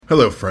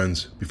Hello,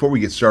 friends. Before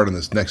we get started on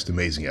this next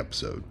amazing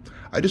episode,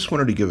 I just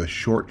wanted to give a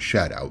short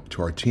shout out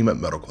to our team at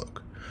Metal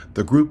Cloak,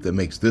 the group that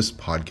makes this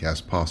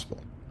podcast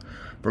possible.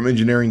 From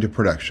engineering to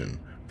production,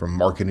 from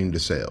marketing to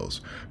sales,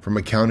 from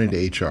accounting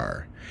to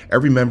HR,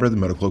 every member of the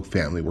Metal Cloak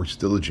family works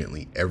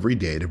diligently every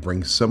day to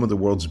bring some of the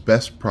world's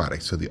best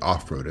products to the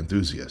off-road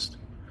enthusiast.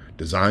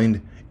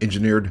 Designed,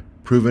 engineered,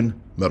 proven,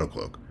 Metal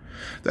Cloak.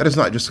 That is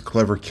not just a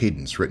clever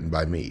cadence written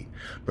by me,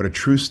 but a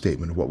true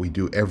statement of what we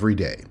do every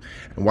day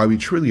and why we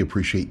truly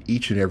appreciate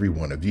each and every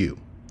one of you.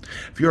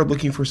 If you are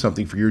looking for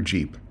something for your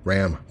Jeep,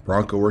 Ram,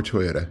 Bronco, or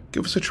Toyota,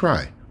 give us a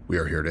try. We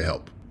are here to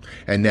help.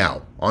 And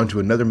now, on to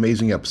another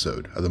amazing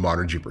episode of the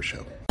Modern Jeeper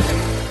Show.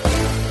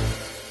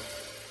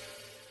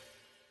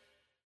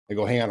 I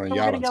go hang out on a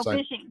yacht on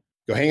Sunday.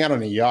 Go hang out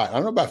on a yacht. I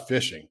don't know about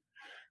fishing.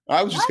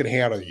 I was just going to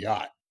hang out on a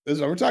yacht. This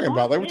is what we're talking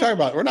about.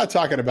 We're not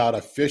talking about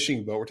a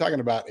fishing boat. We're talking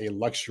about a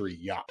luxury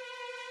yacht.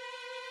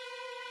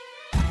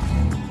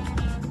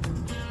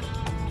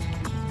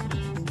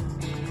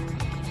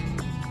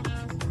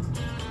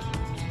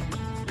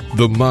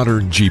 The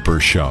Modern Jeeper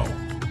Show.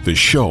 The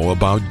show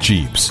about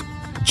Jeeps,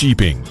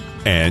 Jeeping,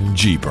 and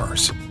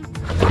Jeepers.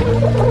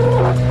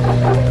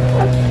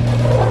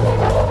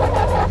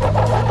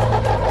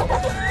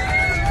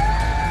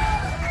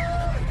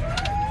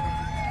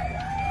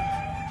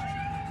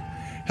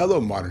 Hello,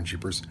 Modern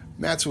Jeepers.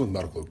 Mattson with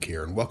Metal Cloak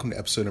here, and welcome to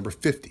episode number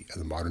 50 of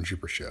the Modern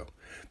Jeeper Show,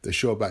 the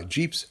show about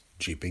Jeeps,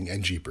 Jeeping,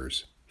 and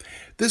Jeepers.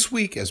 This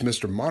week, as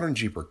Mr. Modern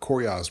Jeeper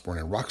Corey Osborne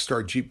and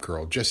rockstar Jeep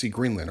girl Jessie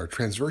Greenland are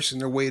transversing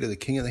their way to the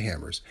King of the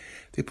Hammers,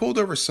 they pulled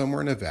over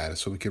somewhere in Nevada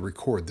so we could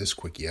record this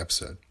Quickie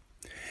episode.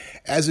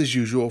 As is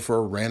usual for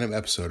a random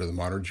episode of the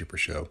Modern Jeeper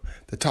Show,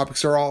 the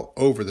topics are all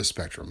over the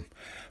spectrum,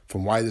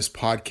 from why this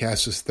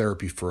podcast is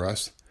therapy for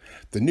us,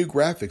 the new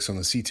graphics on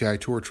the CTI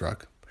tour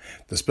truck,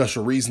 the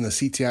special reason the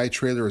CTI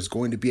trailer is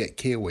going to be at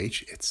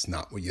KOH, it's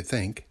not what you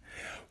think,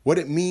 what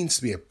it means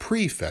to be a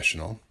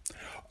pre-professional,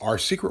 our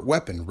secret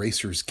weapon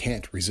racers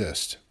can't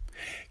resist,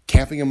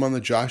 camping among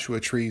the Joshua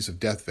trees of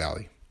Death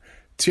Valley,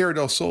 Tierra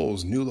del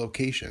Sol's new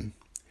location,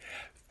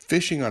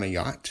 fishing on a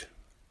yacht,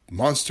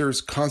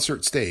 Monsters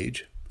concert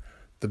stage,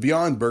 the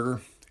Beyond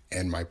Burger,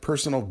 and my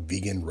personal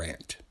vegan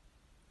rant.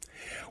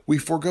 We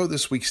forego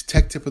this week's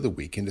tech tip of the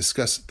week and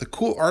discuss the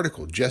cool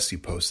article Jessie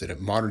posted at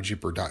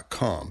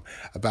modernjeeper.com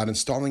about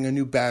installing a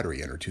new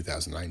battery in her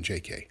 2009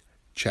 JK.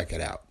 Check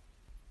it out.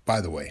 By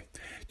the way,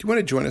 do you want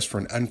to join us for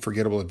an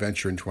unforgettable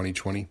adventure in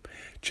 2020?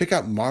 Check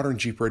out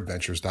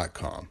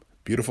modernjeeperadventures.com.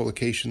 Beautiful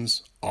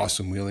locations,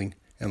 awesome wheeling,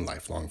 and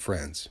lifelong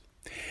friends.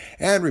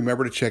 And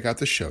remember to check out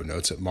the show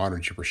notes at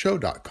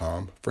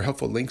modernjeepershow.com for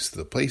helpful links to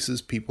the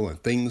places, people,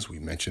 and things we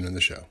mention in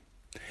the show.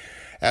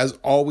 As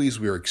always,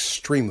 we are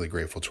extremely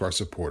grateful to our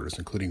supporters,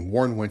 including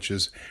Warren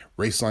Winches,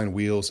 Raceline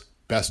Wheels,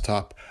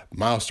 Bestop,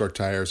 Milestar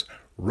Tires,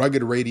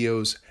 Rugged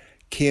Radios,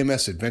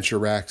 KMS Adventure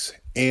Racks,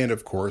 and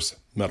of course,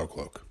 Metal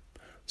Cloak.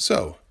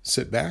 So,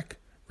 sit back,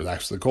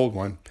 relax with the cold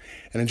one,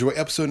 and enjoy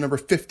episode number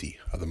 50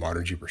 of the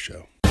Modern Jeeper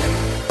Show.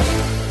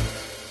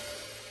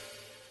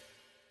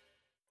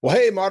 Well,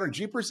 hey, Modern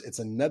Jeepers, it's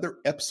another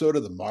episode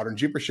of the Modern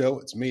Jeeper Show.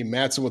 It's me,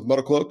 Mattson with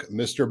Metal Cloak,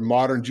 Mr.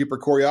 Modern Jeeper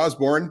Corey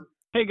Osborne.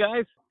 Hey,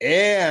 guys.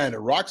 And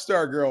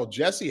rockstar girl,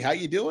 Jessie, how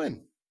you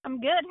doing?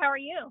 I'm good. How are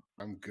you?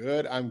 I'm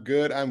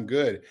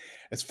good.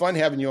 It's fun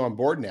having you on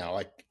board now,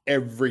 like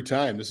every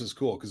time. This is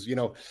cool because,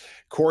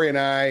 Corey and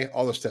I,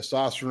 all this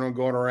testosterone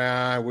going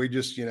around, we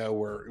just,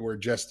 we're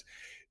just,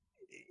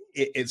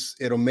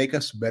 it'll make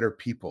us better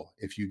people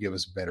if you give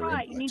us better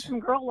input. You need some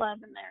girl love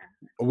in there.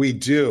 We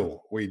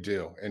do.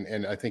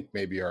 And I think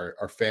maybe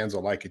our fans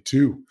will like it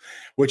too,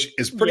 which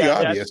is pretty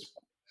obvious.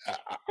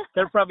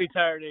 They're probably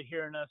tired of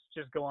hearing us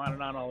just go on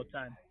and on all the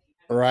time.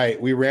 Right.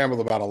 We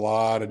ramble about a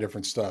lot of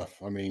different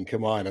stuff. I mean,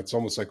 come on. It's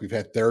almost like we've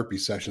had therapy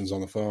sessions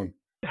on the phone.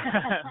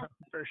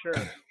 For sure.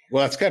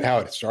 Well, that's kind of how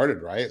it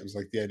started, right? It was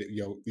like the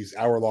idea, these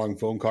hour-long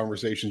phone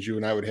conversations you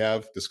and I would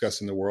have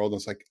discussing the world. And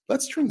it's like,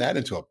 let's turn that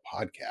into a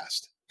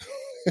podcast.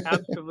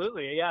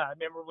 Absolutely. Yeah. I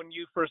remember when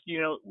you first,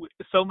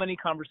 so many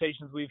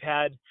conversations we've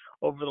had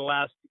over the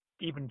last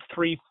even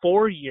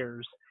 3-4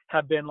 years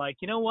have been like,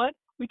 you know what?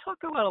 We talk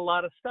about a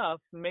lot of stuff.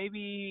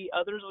 Maybe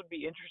others would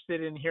be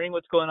interested in hearing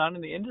what's going on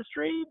in the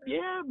industry.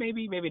 Yeah,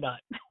 maybe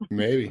not.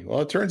 Maybe. Well,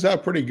 it turns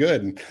out pretty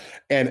good.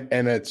 And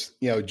it's,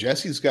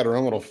 Jessie's got her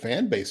own little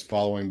fan base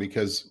following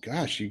because,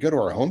 gosh, you go to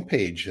our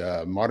homepage,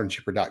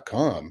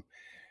 modernjeeper.com,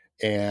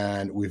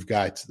 and we've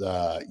got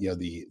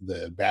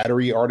the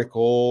battery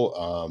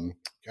article.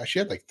 Gosh, you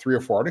had like 3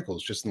 or 4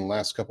 articles just in the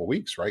last couple of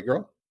weeks, right,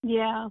 girl?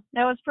 Yeah,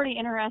 that was pretty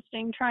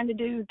interesting, trying to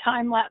do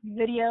time-lapse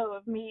video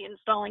of me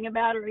installing a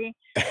battery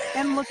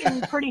and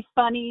looking pretty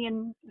funny,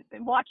 and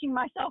watching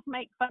myself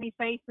make funny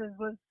faces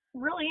was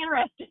really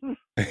interesting.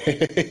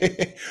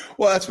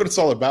 Well, that's what it's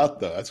all about,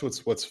 though. That's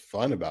what's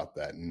fun about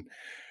that. And,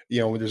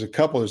 there's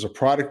a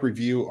product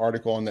review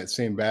article on that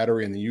same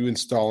battery, and then you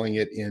installing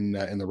it in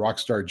the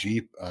Rockstar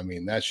Jeep. I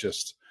mean, that's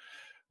just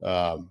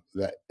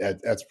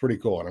that's pretty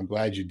cool. And I'm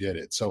glad you did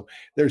it. So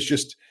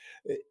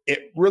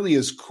it really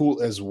is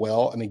cool as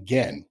well. And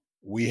again,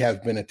 we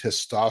have been a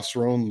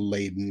testosterone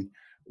laden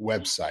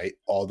website,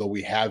 although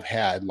we have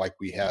had, like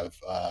we have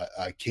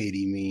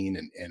Katie Mean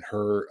and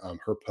her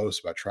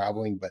posts about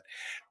traveling. But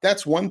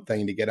that's one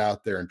thing to get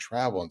out there and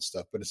travel and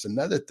stuff. But it's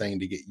another thing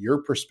to get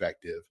your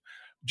perspective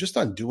just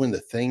on doing the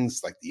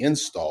things like the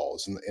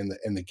installs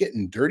and the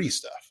getting dirty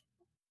stuff.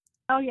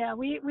 Oh yeah,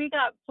 we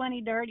got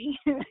plenty dirty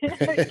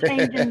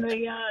changing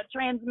the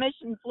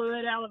transmission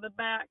fluid out of the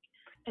back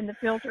and the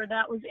filter.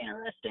 That was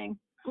interesting.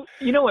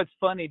 You know what's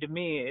funny to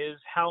me is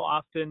how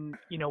often,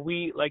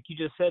 we, like you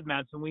just said,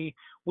 Madsen,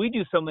 we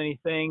do so many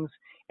things,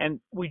 and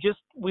we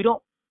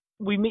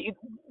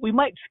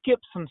might skip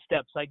some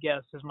steps, I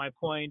guess, is my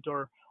point,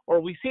 or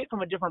we see it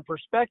from a different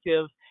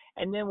perspective.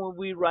 And then when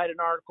we write an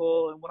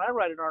article, and when I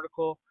write an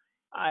article,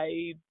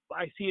 I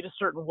see it a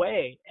certain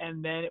way.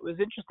 And then it was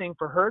interesting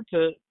for her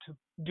to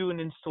do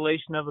an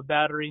installation of a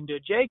battery into a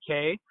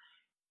JK.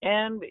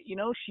 And,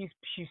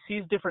 she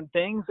sees different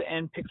things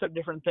and picks up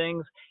different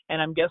things. And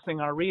I'm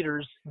guessing our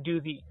readers do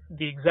the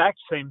exact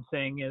same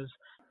thing. Is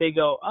they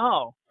go,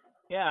 oh,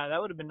 yeah, that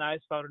would have been nice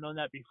if I would have known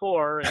that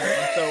before. And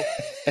so,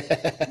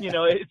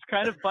 it's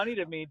kind of funny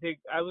to me.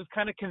 I was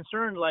kind of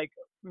concerned, like,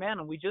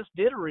 man, we just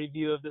did a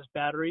review of this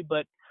battery,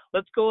 but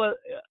let's go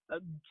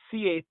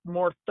see a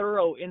more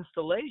thorough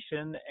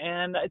installation.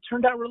 And it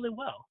turned out really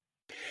well.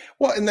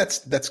 Well, and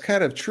that's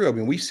kind of true. I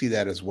mean, we see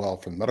that as well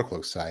from the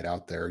medical side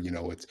out there.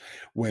 It's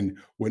when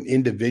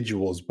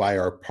individuals buy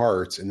our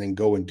parts and then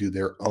go and do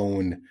their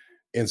own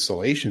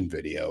installation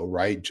video,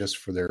 right? Just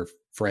for their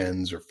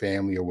friends or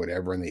family or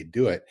whatever, and they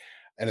do it.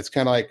 And it's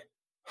kind of like,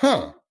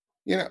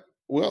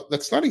 well,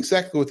 that's not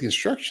exactly what the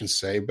instructions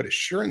say, but it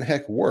sure in the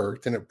heck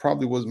worked. And it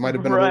probably might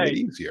have been a little bit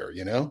easier,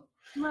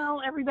 Well,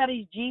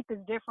 everybody's Jeep is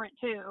different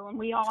too. And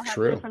we all have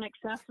different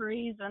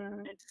accessories,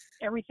 and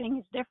everything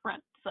is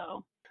different.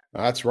 So.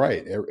 That's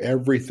right.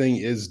 Everything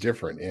is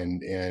different.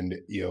 And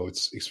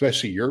it's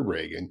especially your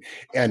rig.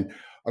 And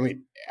I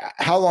mean,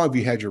 how long have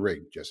you had your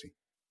rig, Jesse?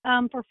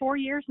 For 4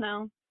 years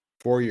now.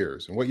 4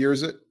 years. And what year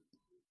is it?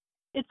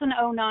 It's an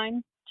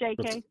 09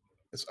 JK.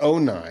 It's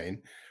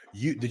 09.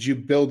 Did you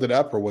build it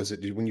up, or was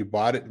it when you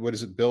bought it? What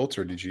is it built,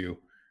 or did you?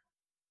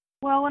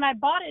 Well, when I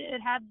bought it,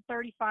 it had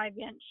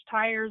 35-inch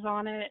tires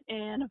on it.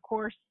 And of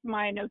course,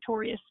 my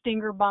notorious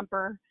Stinger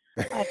bumper.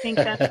 I think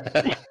that's,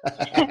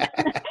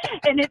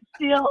 and it's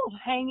still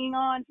hanging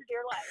on for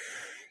dear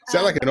life. Is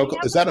that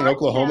like is that an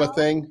Oklahoma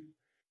thing?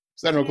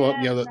 Is that an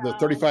Oklahoma, the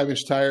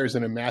 35-inch tires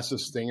and a massive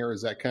Stinger?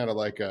 Is that kind of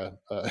like a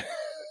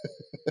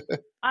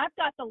I've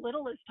got the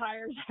littlest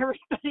tires.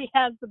 Everybody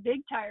has the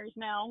big tires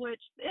now,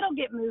 which it'll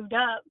get moved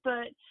up.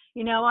 But,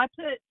 I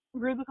put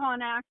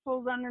Rubicon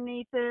axles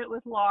underneath it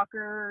with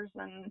lockers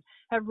and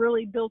have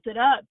really built it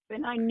up.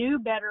 And I knew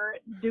better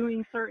at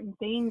doing certain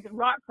things and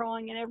rock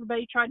crawling, and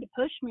everybody tried to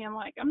push me. I'm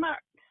like, I'm not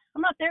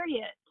there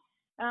yet.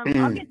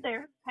 I'll get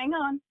there. Hang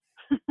on.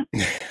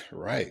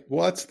 Right.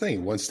 Well, that's the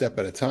thing. One step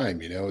at a time.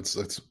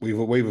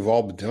 We've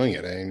all been doing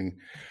it. I mean,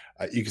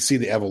 you can see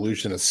the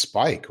evolution of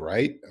Spike,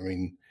 right? I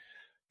mean,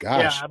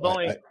 gosh.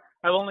 Yeah,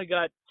 I've only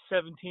got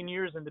 17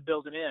 years into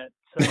building it.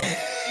 So.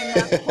 And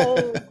that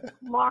whole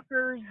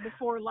lockers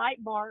before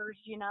light bars,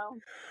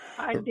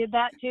 I did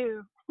that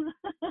too.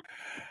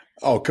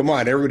 Oh, come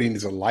on. Everybody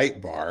needs a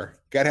light bar.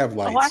 Got to have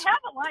lights. Oh, I have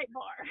a light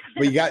bar.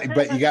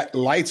 but you got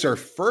lights are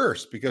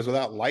first, because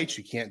without lights,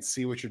 you can't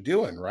see what you're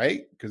doing,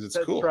 right? Because it's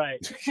cool.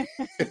 Right.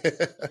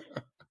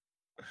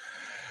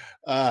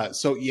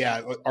 So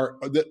yeah,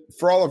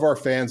 for all of our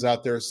fans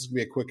out there, this is gonna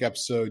be a quick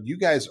episode. You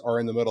guys are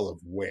in the middle of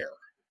where?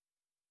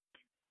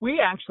 We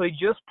actually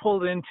just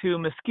pulled into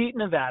Mesquite,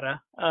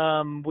 Nevada.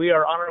 We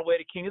are on our way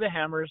to King of the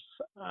Hammers,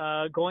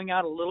 going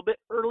out a little bit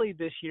early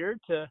this year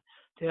to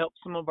help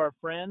some of our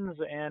friends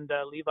and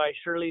Levi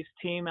Shirley's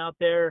team out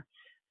there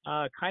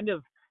kind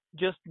of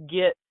just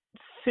get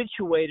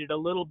situated a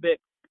little bit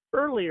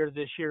earlier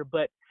this year.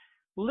 But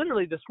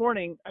literally this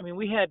morning, I mean,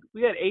 we had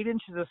 8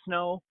 inches of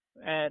snow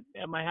at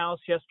my house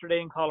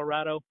yesterday in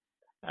Colorado.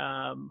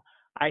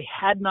 I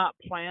had not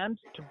planned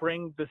to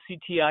bring the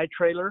CTI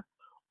trailer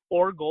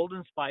or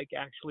Golden Spike,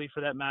 actually,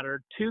 for that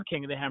matter, to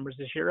King of the Hammers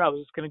this year. I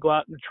was just going to go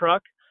out in the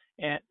truck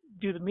and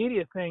do the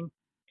media thing.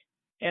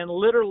 And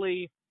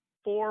literally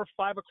 4 or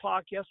 5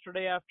 o'clock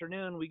yesterday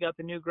afternoon, we got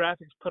the new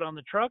graphics put on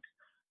the truck.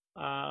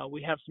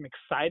 We have some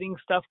exciting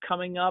stuff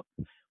coming up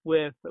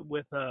with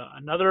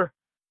another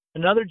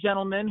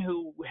gentleman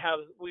who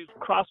we've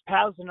crossed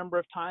paths a number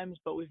of times,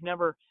 but we've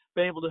never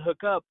been able to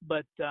hook up.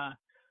 But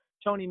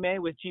Tony May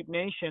with Jeep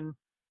Nation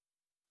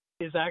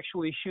is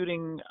actually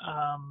shooting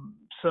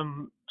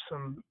some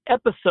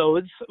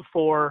episodes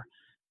for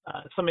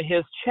some of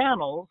his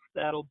channels.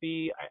 That'll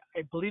be,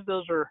 I believe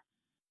those are,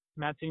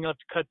 Matt, you'll have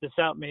to cut this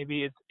out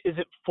maybe. Is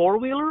it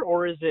four-wheeler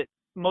or is it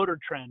Motor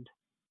Trend?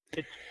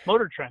 It's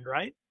Motor Trend,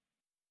 right?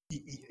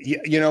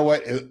 You know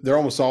what? They're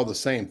almost all the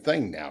same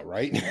thing now,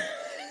 right?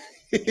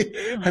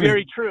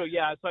 Very true.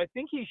 Yeah. So I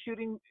think he's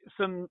shooting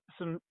some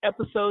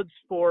episodes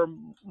for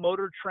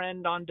Motor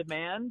Trend on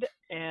demand.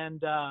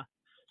 And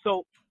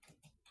so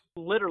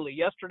literally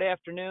yesterday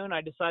afternoon,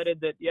 I decided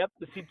that, yep,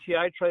 the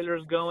CTI trailer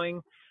is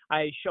going.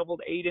 I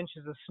shoveled 8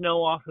 inches of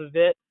snow off of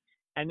it,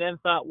 and then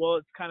thought, well,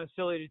 it's kind of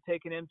silly to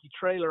take an empty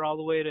trailer all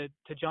the way to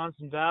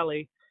Johnson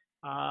Valley.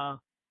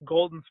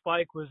 Golden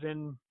Spike was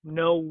in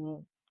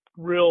no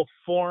real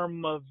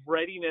form of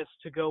readiness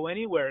to go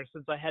anywhere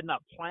since I had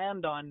not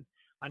planned on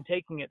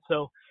taking it.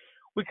 So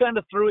we kind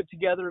of threw it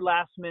together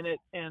last minute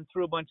and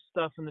threw a bunch of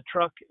stuff in the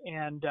truck.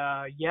 And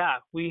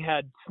we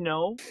had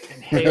snow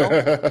and hail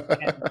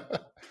and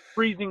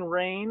freezing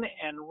rain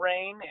and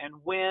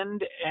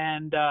wind.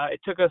 And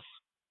it took us,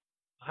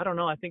 I don't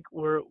know, I think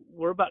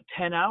we're about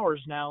 10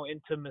 hours now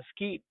into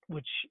Mesquite,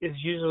 which is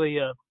usually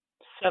a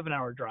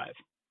 7-hour drive.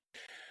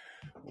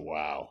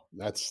 Wow.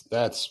 That's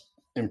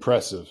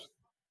impressive.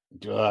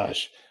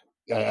 Gosh,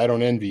 I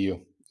don't envy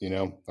you. You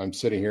know, I'm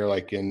sitting here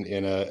like in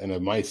a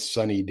nice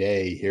sunny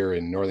day here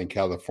in Northern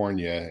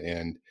California,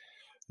 and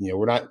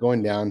we're not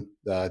going down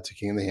to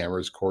King of the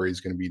Hammers.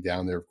 Corey's going to be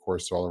down there, of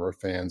course, to all of our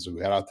fans who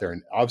head out there,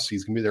 and obviously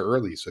he's going to be there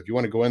early. So if you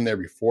want to go in there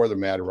before the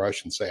mad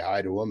rush and say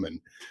hi to him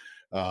and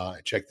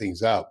check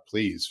things out,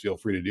 please feel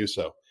free to do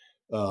so.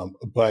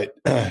 But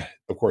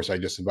of course, I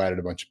just invited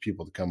a bunch of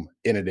people to come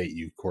inundate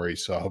you, Corey.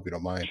 So I hope you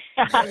don't mind.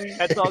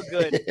 That's all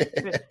good.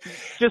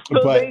 Just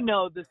so they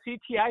know, the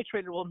CTI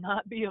trailer will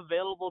not be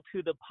available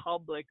to the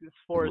public. It's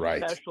for a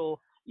special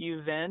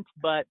event,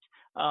 but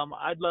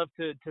I'd love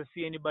to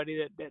see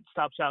anybody that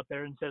stops out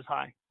there and says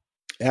hi.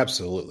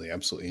 Absolutely.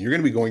 Absolutely. And you're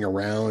going to be going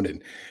around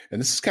and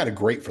this is kind of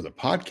great for the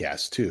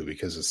podcast too,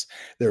 because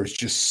there's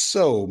just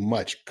so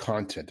much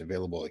content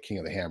available at King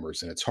of the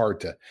Hammers, and it's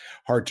hard to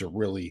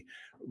really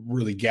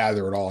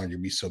gather it all, and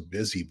you'll be so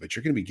busy, but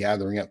you're going to be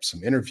gathering up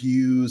some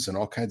interviews and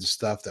all kinds of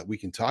stuff that we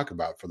can talk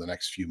about for the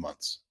next few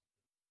months.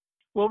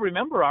 Well,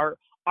 remember our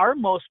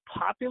most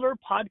popular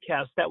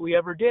podcast that we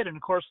ever did. And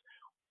of course,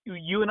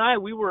 you and I,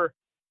 we were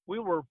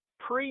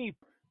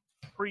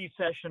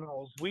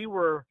pre-professionals. We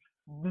were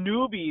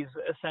newbies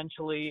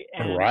essentially.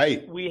 And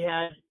we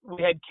had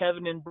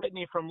Kevin and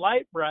Brittany from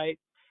Light Bright,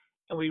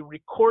 and we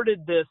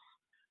recorded this.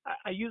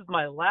 I used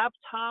my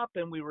laptop,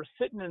 and we were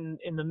sitting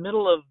in the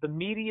middle of the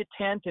media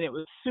tent, and it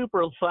was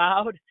super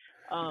loud.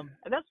 And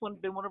that's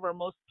been one of our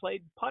most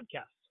played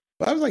podcasts.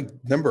 That was like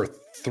number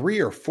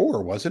 3 or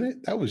 4, wasn't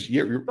it? That was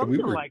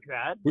like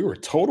that. We were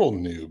total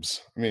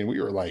noobs. I mean,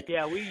 we were like,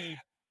 yeah, we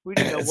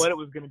didn't know what it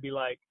was going to be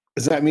like.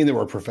 Does that mean that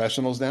we're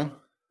professionals now?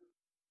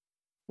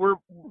 We're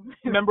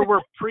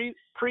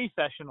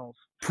pre-professionals.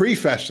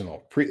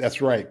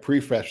 That's right.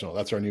 Professional.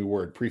 That's our new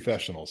word.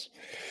 Professionals.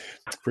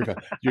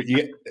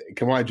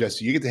 Come on,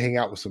 Jesse. You get to hang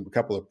out with a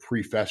couple of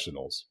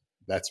professionals.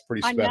 That's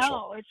pretty special. I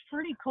know. It's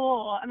pretty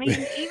cool. I mean,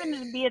 even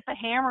to be at the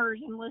Hammers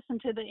and listen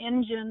to the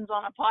engines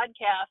on a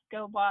podcast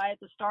go by at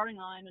the starting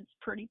line, it's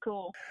pretty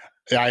cool.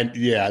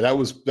 That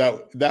was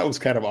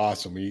kind of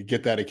awesome. You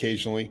get that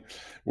occasionally,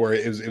 where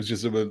it was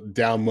just a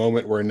down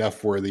moment where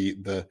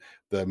the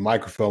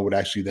microphone would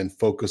actually then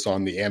focus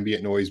on the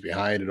ambient noise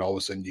behind, and all of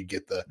a sudden you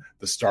get the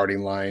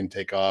starting line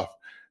take off.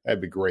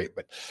 That'd be great.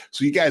 But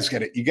so you guys got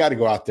to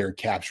go out there and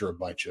capture a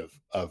bunch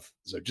of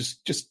so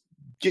just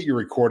get your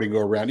recording go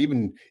around,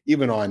 even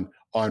on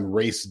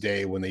race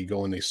day when they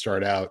go and they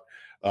start out.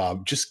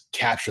 Just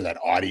capture that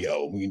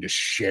audio. We can just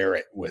share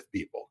it with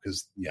people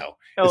because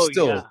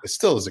it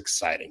still is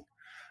exciting.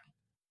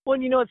 Well,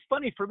 it's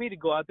funny for me to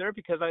go out there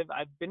because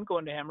I've been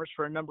going to Hammers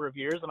for a number of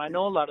years, and I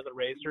know a lot of the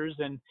racers.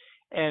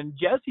 And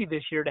Jessie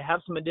this year, to have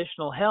some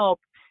additional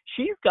help,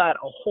 she's got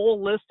a whole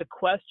list of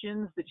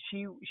questions that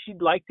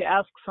she'd like to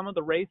ask some of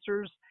the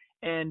racers.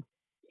 And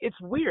it's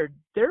weird.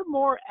 They're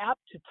more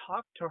apt to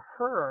talk to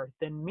her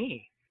than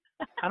me.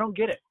 I don't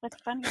get it.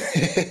 That's funny.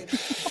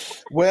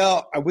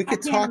 Well, we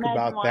could talk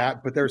about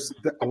that, but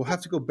we'll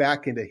have to go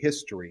back into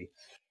history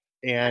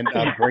and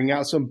bring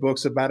out some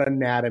books about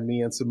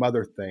anatomy and some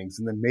other things,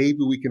 and then maybe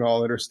we can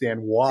all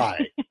understand why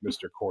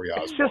Mr. Corey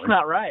Osborne. It's just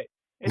not right.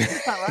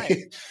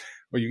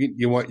 Well,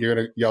 you're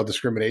gonna yell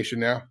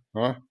discrimination now,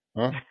 huh?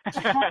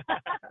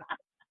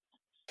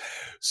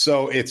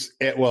 So it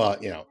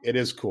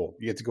is cool.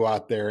 You get to go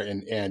out there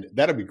and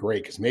that'll be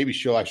great because maybe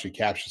she'll actually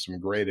capture some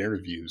great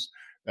interviews.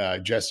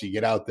 Jesse,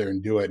 get out there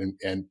and do it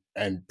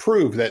and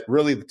prove that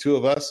really the two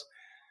of us,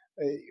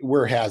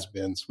 we're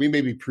has-beens. We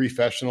may be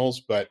professionals,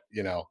 but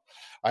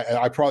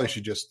I probably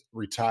should just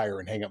retire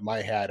and hang up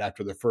my hat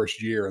after the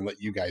first year and let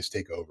you guys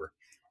take over.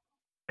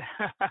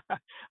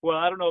 Well,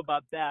 I don't know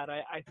about that.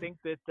 I think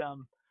that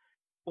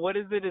what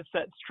is it? It's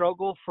that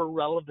struggle for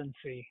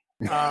relevancy.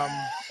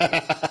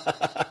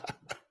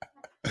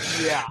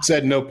 Yeah.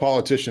 Said no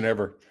politician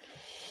ever.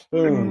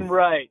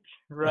 Right.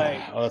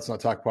 Oh, let's not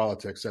talk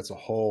politics. That's a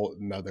whole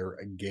nother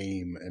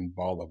game and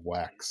ball of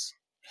wax.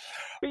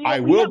 I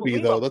will be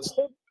though. Let's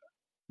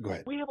go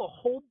ahead. We have a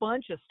whole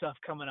bunch of stuff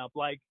coming up.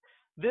 Like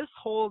this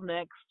whole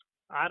next,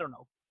 I don't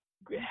know,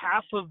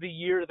 half of the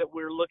year that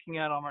we're looking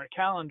at on our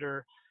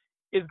calendar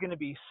is going to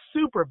be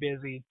super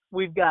busy.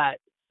 We've got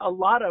a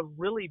lot of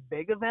really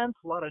big events,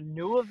 a lot of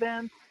new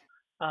events.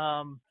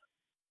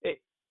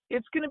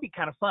 It's going to be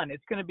kind of fun.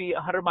 It's going to be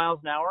 100 miles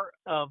an hour.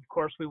 Of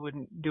course, we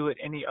wouldn't do it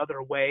any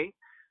other way.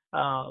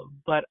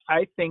 But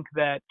I think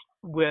that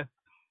with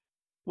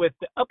with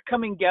the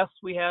upcoming guests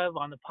we have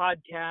on the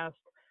podcast,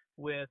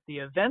 with the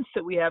events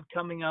that we have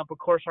coming up, of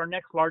course, our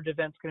next large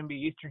event is going to be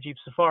Easter Jeep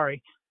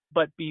Safari.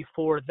 But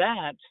before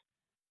that,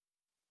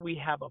 we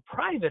have a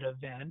private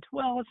event.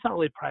 Well, it's not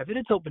really private.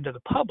 It's open to the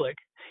public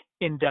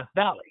in Death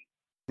Valley.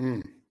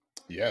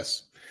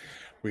 Yes.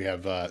 We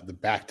have the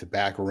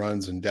back-to-back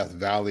runs in Death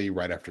Valley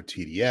right after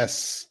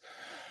TDS,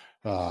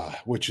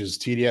 which is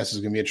TDS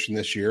is going to be interesting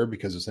this year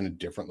because it's in a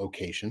different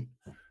location.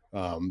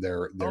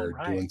 They're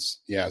doing,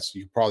 yes,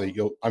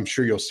 I'm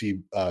sure you'll see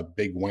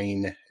Big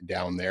Wayne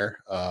down there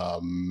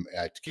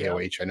at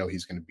KOH. I know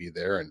he's going to be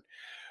there, and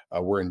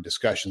we're in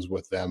discussions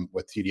with them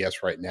with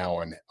TDS right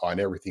now on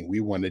everything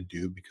we want to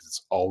do, because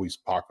it's always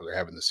popular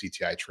having the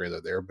CTI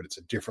trailer there, but it's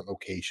a different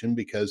location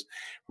because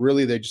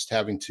really they're just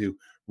having to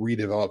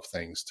redevelop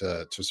things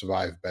to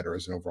survive better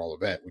as an overall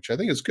event, which I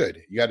think is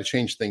good. You got to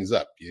change things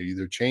up. You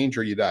either change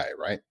or you die,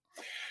 right?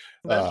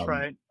 That's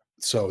right.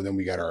 So then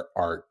we got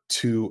our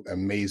two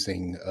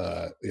amazing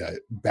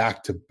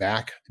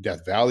back-to-back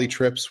Death Valley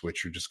trips,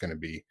 which are just going to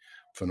be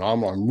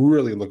phenomenal. I'm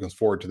really looking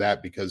forward to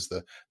that because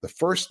the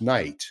first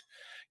night,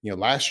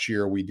 last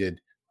year we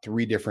did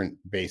 3 different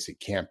basic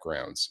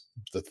campgrounds.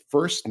 The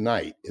first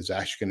night is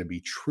actually going to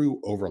be true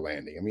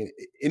overlanding. I mean,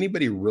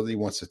 anybody really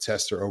wants to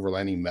test their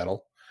overlanding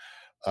mettle,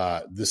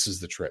 this is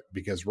the trip,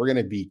 because we're going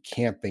to be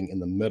camping in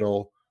the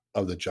middle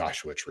of the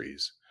Joshua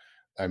trees.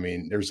 I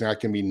mean, there's not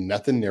going to be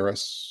nothing near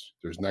us.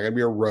 There's not going to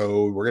be a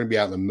road. We're going to be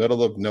out in the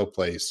middle of no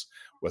place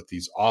with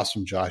these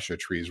awesome Joshua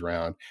trees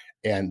around.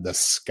 And the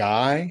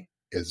sky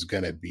is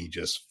going to be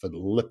just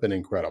flipping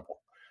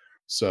incredible.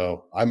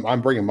 So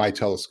I'm bringing my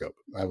telescope.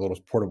 I have a little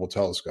portable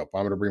telescope.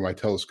 I'm going to bring my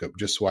telescope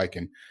just so I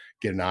can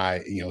get an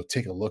eye,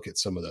 take a look at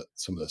some of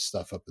the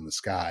stuff up in the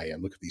sky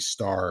and look at these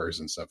stars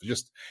and stuff.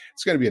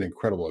 It's going to be an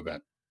incredible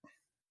event.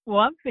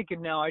 Well, I'm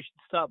thinking now I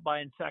should stop by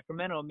in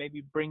Sacramento and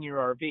maybe bring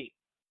your RV.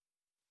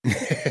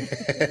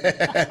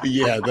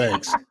 Yeah,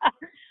 thanks.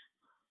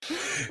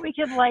 We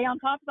could lay on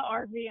top of the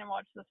RV and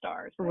watch the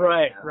stars.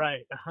 Right.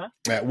 Uh-huh.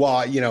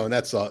 Well, and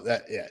that's all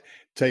that. Yeah.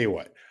 Tell you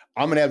what,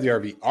 I'm going to have the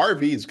RV.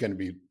 RV is going to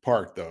be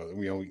parked though.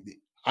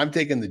 I'm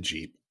taking the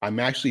Jeep. I'm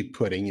actually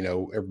putting,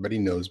 everybody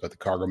knows about the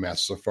Cargo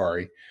Master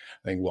Safari.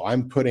 I think, well,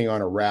 I'm putting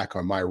on a rack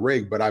on my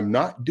rig, but I'm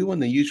not doing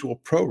the usual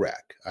pro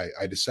rack.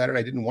 I decided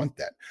I didn't want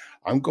that.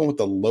 I'm going with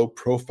the low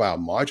profile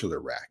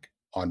modular rack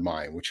on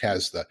mine, which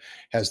has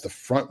the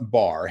front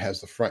bar,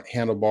 has the front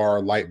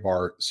handlebar, light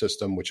bar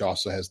system, which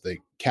also has the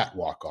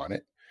catwalk on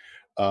it.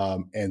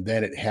 And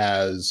then it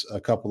has a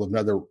couple of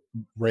other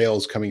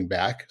rails coming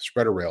back,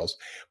 spreader rails.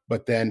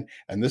 But then,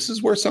 and this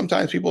is where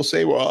sometimes people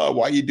say, well,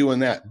 why are you doing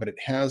that? But it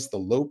has the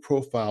low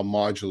profile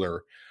modular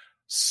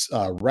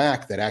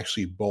rack that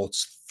actually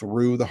bolts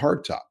through the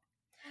hardtop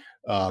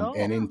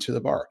and into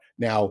the bar.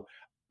 Now,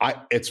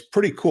 it's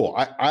pretty cool.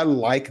 I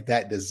like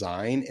that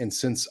design. And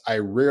since I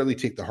rarely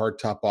take the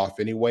hardtop off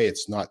anyway,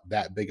 it's not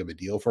that big of a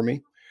deal for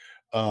me.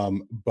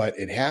 But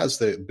it has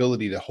the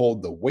ability to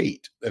hold the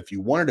weight. If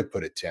you wanted to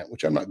put a tent,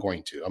 which I'm not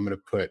going to, I'm going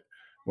to put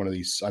one of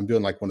these, I'm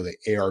doing like one of the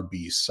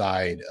ARB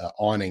side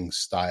awning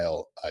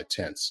style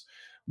tents,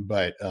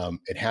 but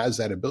it has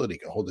that ability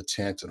to hold the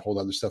tent and hold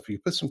other stuff. You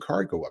put some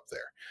cargo up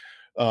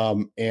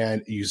there,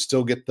 and you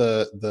still get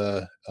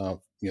the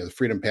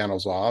Freedom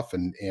panels off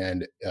and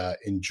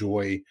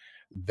enjoy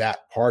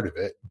that part of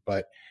it.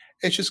 But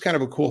it's just kind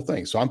of a cool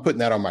thing. So I'm putting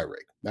that on my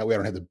rig. That way I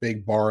don't have the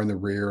big bar in the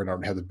rear and I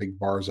don't have the big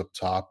bars up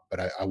top, but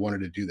I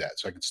wanted to do that.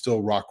 So I could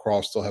still rock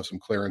crawl, still have some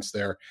clearance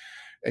there,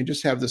 and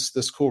just have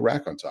this cool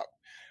rack on top.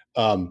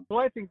 Well,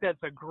 I think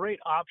that's a great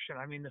option.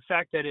 I mean, the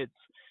fact that it's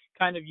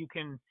kind of, you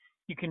can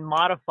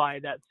modify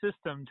that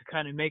system to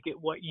kind of make it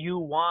what you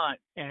want.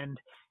 And,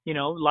 a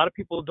lot of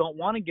people don't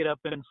want to get up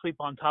and sleep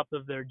on top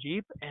of their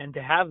Jeep, and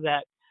to have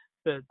that,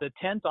 the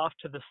tent off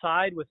to the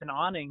side with an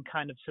awning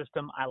kind of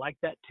system, I like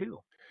that too.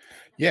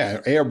 Yeah,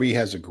 ARB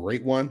has a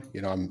great one.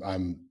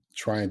 I'm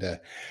trying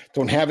to,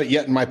 don't have it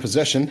yet in my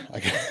possession.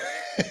 I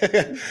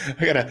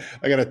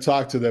gotta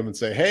talk to them and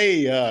say,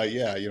 hey,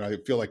 I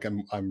feel like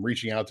I'm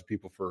reaching out to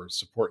people for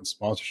support and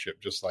sponsorship,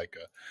 just like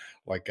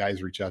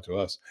guys reach out to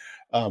us.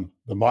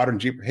 The modern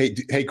Jeep.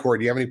 Hey, Corey,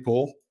 do you have any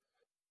pool?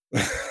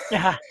 you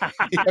have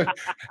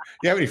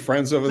any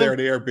friends over there at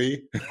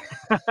ARB?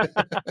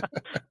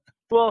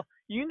 Well,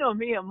 you know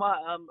me, I'm a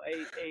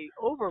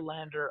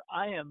overlander.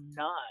 I am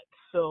not.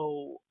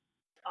 So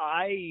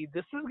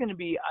this is going to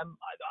be,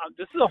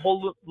 this is a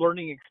whole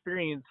learning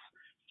experience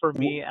for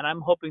me. And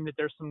I'm hoping that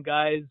there's some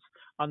guys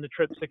on the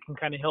trips that can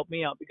kind of help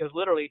me out, because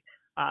literally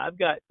I've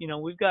got,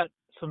 we've got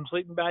some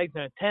sleeping bags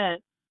and a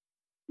tent.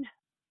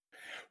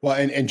 Well,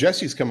 and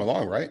Jesse's come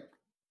along, right?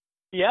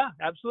 Yeah,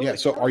 absolutely. Yeah.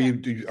 So what are you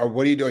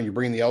doing? You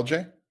bringing the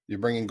LJ? You're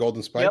bringing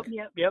Golden Spike?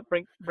 Yep.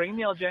 Bring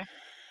the LJ.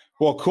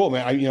 Well, cool,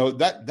 man.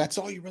 That's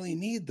all you really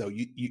need, though.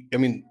 I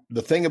mean,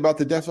 the thing about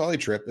the Death Valley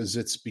trip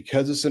is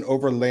because it's an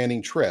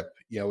overlanding trip.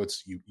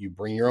 It's you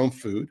bring your own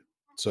food.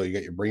 So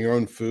bring your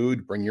own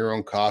food, bring your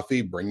own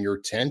coffee, bring your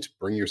tent,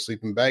 bring your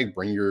sleeping bag,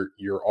 bring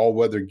your all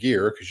weather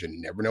gear, because you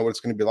never know what it's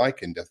going to be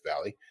like in Death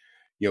Valley.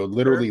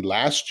 Literally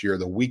last year,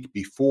 the week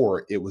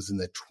before, it was in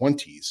the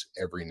 20s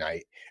every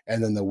night.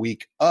 And then the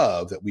week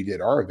of that we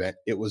did our event,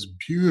 it was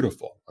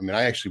beautiful. I mean,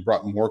 I actually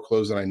brought more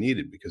clothes than I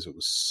needed because it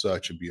was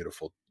such a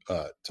beautiful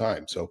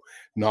time. So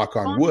knock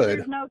on wood.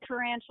 There's no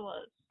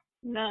tarantulas.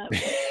 No.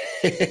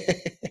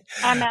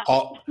 I'm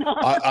out.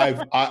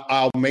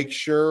 I'll make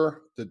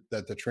sure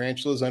that the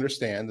tarantulas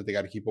understand that they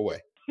got to keep away.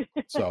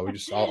 So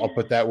I'll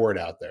put that word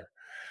out there.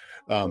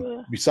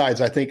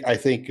 Besides, I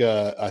think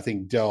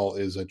Dell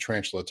is a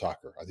tarantula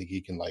talker. I think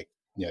he can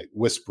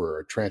whisper,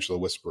 a tarantula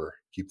whisperer,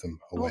 keep them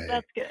away. Well,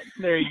 that's good.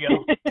 There you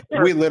go.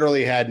 We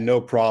literally had no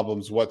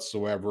problems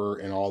whatsoever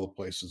in all the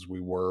places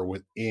we were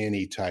with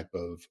any type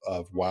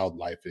of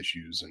wildlife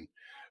issues. And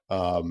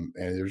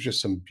there's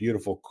just some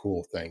beautiful,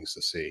 cool things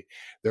to see.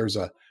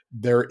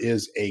 There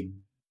is a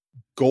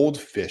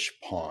goldfish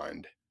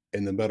pond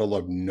in the middle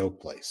of no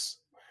place.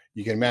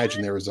 You can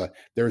imagine there's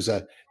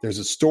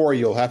a story.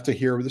 You'll have to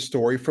hear the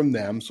story from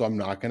them. So I'm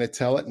not going to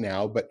tell it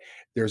now, but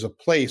there's a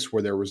place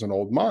where there was an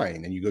old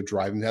mine, and you go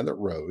driving down that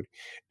road,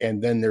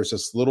 and then there's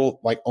this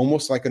little,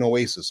 almost like an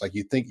oasis. Like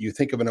you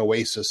think of an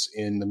oasis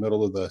in the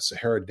middle of the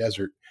Sahara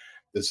Desert.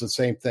 It's the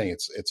same thing.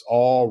 It's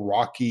all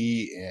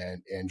rocky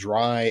and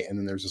dry, and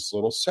then there's this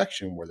little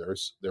section where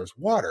there's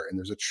water, and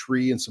there's a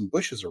tree and some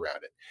bushes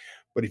around it.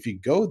 But if you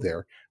go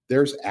there,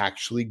 there's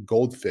actually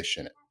goldfish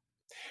in it.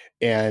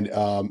 And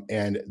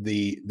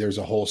there's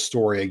a whole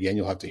story. Again,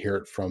 you'll have to hear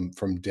it from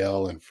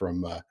Dell and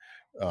from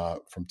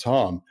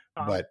Tom.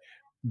 But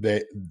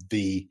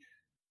the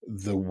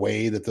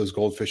way that those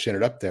goldfish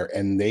ended up there,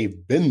 and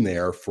they've been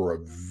there for a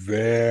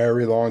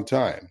very long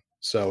time.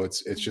 So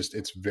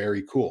it's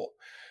very cool.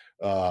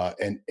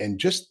 And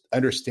just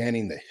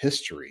understanding the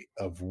history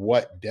of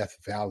what Death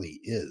Valley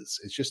is,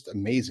 it's just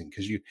amazing,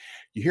 because you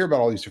hear about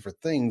all these different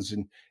things,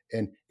 and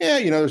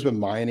there's been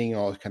mining and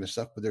all that kind of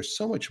stuff, but there's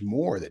so much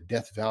more that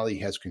Death Valley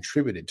has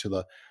contributed to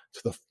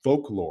the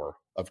folklore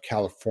of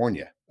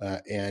California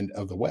and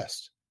of the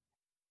West.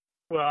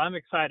 Well, I'm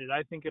excited.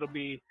 I think it'll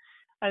be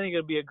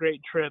a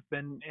great trip,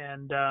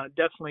 and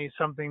definitely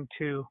something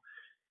to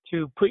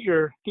get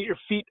your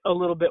feet a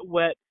little bit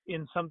wet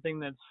in something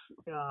that's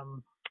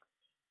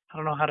I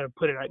don't know how to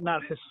put it,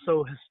 not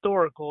so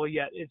historical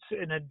yet. It's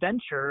an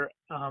adventure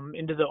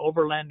into the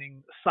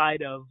overlanding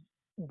side of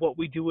what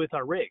we do with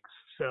our rigs.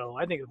 So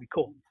I think it'll be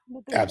cool.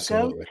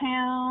 Absolutely. Ghost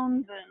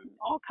towns and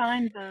all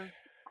kinds of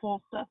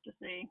cool stuff to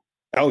see.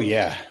 Oh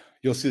yeah,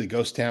 you'll see the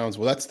ghost towns.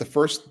 Well, that's the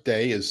first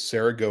day is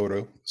Cerro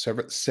Gordo.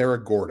 Cerro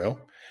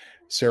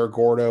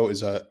Gordo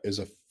is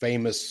a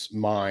famous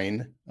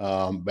mine,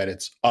 but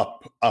it's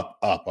up.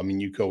 I mean,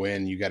 you go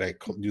in, you got to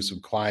do some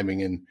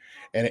climbing, and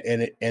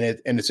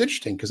it's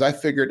interesting because I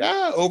figured,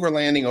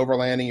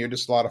 overlanding, you're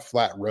just a lot of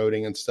flat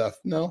roading and stuff.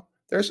 No,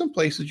 there are some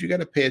places you got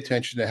to pay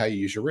attention to how you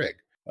use your rig,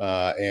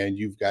 and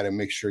you've got to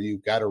make sure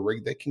you've got a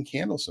rig that can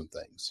handle some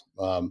things.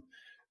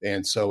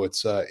 And so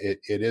it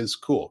is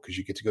cool because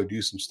you get to go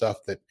do some stuff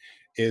that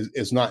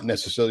is not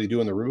necessarily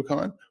doing the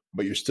Rubicon,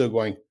 but you're still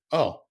going,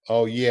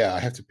 oh yeah, I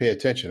have to pay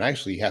attention. I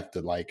actually have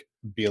to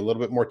be a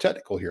little bit more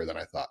technical here than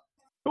I thought.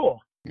 Cool.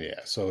 Yeah.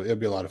 So it'll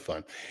be a lot of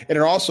fun. And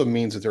it also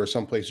means that there are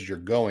some places you're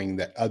going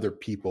that other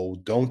people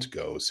don't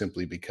go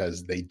simply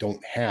because they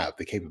don't have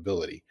the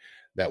capability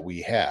that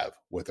we have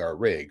with our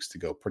rigs to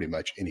go pretty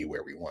much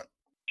anywhere we want.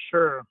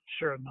 Sure.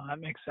 No, that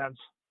makes sense.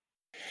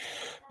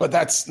 But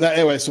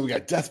anyway, so we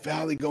got Death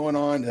Valley going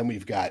on, and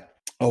we've got,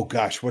 oh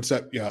gosh, what's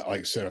up? Yeah, like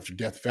I said, after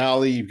Death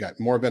Valley, you've got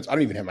more events. I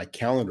don't even have my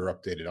calendar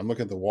updated. I'm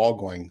looking at the wall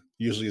going,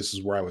 usually this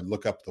is where I would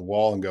look up the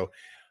wall and go,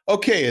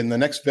 okay, and the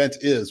next event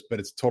is, but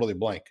it's totally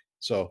blank.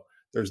 So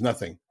there's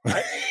nothing.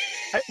 I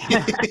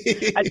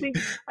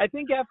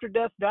think after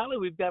Death Valley,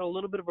 we've got a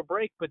little bit of a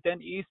break, but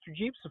then Easter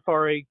Jeep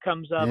Safari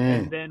comes up,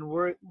 and then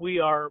we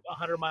are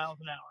 100 miles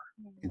an hour.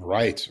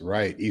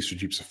 Right. Easter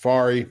Jeep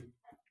Safari,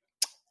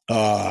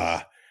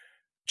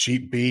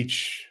 Jeep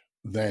Beach,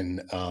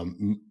 then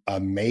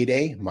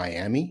Mayday,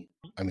 Miami.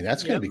 I mean,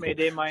 that's going to be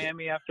Mayday, cool.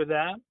 Miami after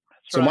that.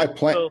 That's so right. my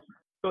plan. So,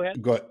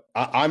 go ahead.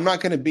 I'm not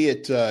going to be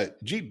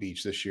at Jeep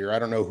Beach this year. I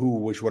don't know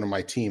which one of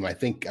my team. I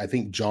think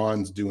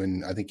John's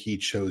doing. I think he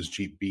chose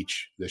Jeep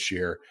Beach this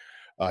year.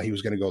 He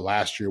was going to go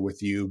last year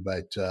with you,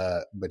 but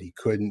he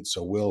couldn't.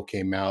 So Will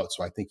came out.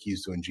 So I think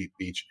he's doing Jeep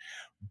Beach.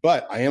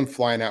 But I am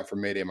flying out for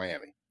Mayday,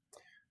 Miami.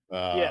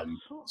 Yes.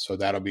 So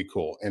that'll be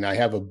cool. And I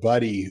have a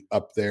buddy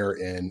up there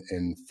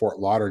in Fort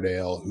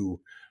Lauderdale who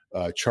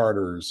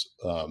charters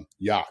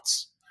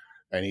yachts.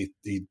 And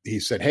he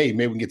said, hey,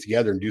 maybe we can get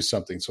together and do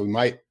something. So we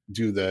might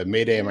do the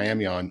Mayday in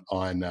Miami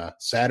on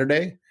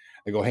Saturday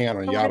and go hang out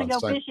on a yacht on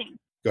Sunday. Fishing.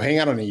 Go hang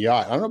out on a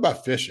yacht. I don't know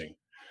about fishing.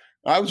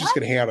 I was just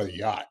going to hang out on a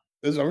yacht.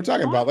 This is what we're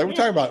talking about.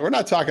 We're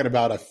not talking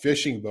about a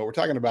fishing boat. We're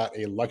talking about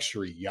a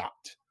luxury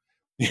yacht.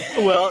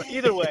 Well,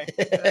 either way,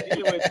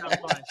 sounds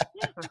fine.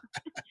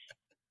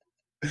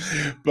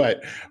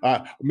 But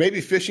maybe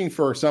fishing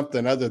for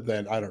something other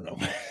than, I don't know.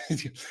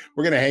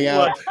 We're going to hang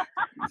out.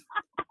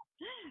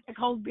 A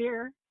cold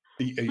beer.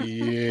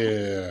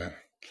 Yeah.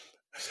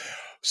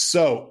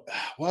 So,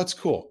 well, it's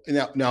cool.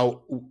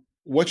 Now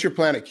what's your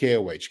plan at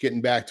KOH?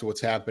 Getting back to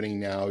what's happening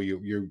now,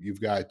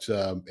 you've got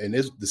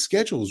the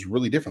schedule is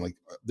really different. Like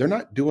they're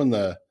not doing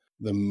the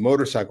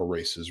motorcycle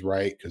races,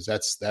 right? Because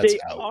that's They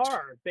out.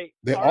 are.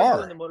 They are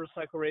doing the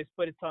motorcycle race,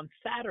 but it's on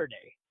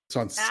Saturday. It's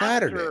on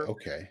Saturday.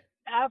 Okay.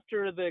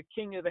 After the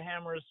King of the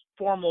Hammers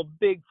formal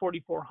big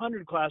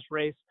 4,400 class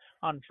race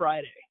on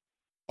Friday.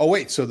 Oh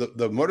wait, so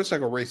the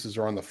motorcycle races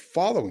are on the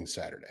following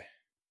Saturday.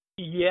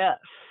 Yes.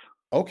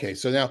 Okay,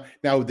 so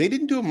now they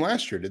didn't do them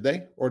last year, did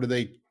they? Or did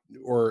they?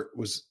 Or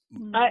was?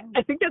 I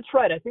think that's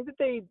right. I think that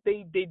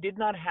they did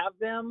not have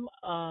them.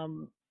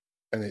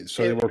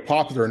 So they were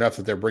popular enough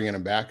that they're bringing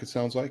them back. It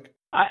sounds like.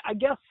 I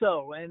guess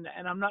so, and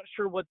I'm not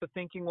sure what the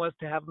thinking was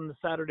to have them the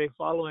Saturday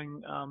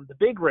following the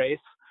big race.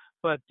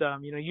 But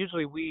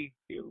usually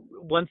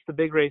once the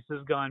big race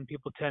is gone,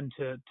 people tend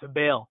to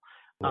bail.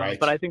 Right.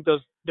 But I think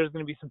there's going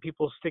to be some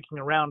people sticking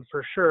around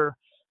for sure.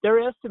 They're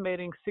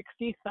estimating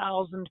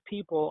 60,000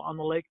 people on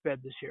the lake bed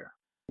this year.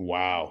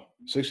 Wow,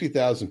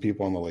 60,000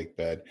 people on the lake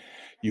bed.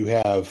 You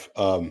have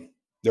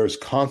there's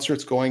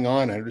concerts going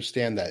on. I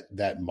understand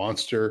that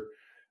Monster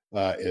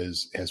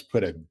has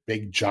put a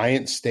big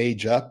giant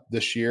stage up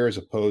this year as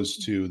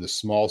opposed to the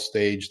small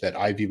stage that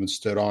I've even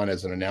stood on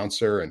as an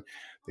announcer, and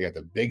they got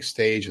the big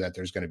stage, and that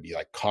there's going to be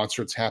like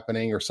concerts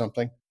happening or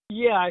something.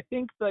 Yeah, I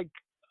think like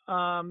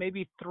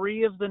maybe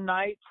 3 of the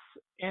nights,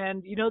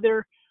 and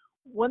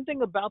one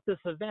thing about this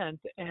event,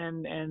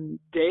 and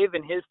Dave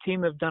and his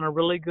team have done a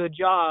really good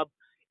job.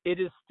 It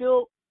is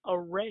still a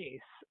race,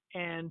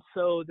 and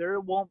so there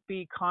won't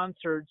be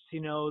concerts,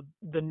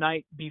 the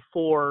night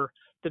before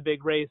the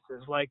big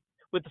races. Like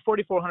with the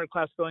 4,400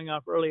 class going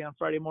off early on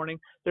Friday morning,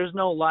 there's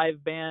no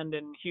live band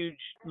and huge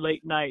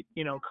late night,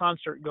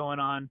 concert going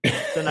on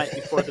the night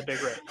before the big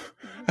race.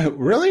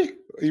 Really?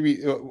 You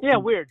mean, yeah,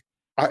 weird.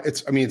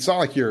 It's not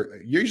like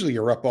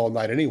you're up all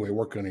night anyway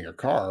working on your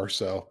car,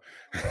 so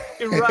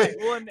right.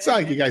 Well, it's not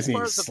like you guys need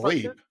to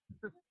sleep.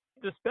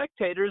 The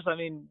spectators, I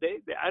mean,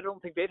 I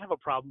don't think they'd have a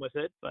problem with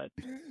it, but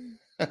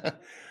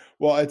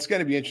well, it's going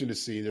to be interesting to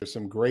see. There's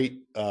some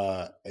great,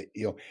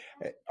 is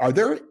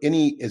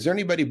there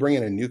anybody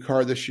bringing a new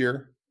car this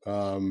year?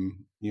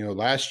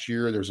 Last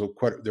year there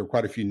were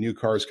quite a few new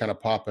cars kind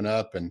of popping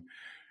up, and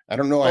I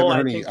don't know. I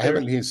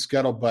haven't been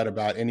scuttlebutt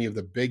about any of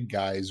the big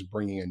guys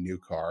bringing a new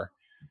car.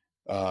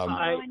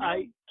 I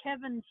know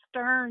Kevin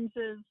Stearns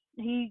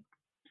he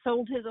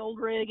sold his old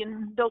rig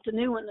and built a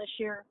new one this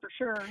year for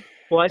sure.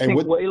 Well, I think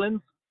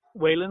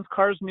Waylon's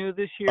car's new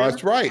this year. Oh,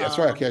 that's right. That's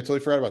right. Okay, I totally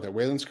forgot about that.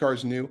 Waylon's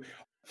car's new.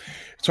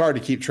 It's hard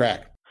to keep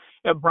track.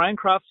 Yeah, Brian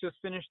Croft's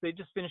They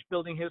just finished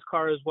building his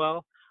car as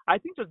well. I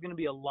think there's going to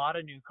be a lot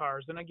of new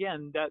cars. And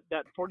again,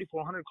 that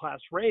 4,400 class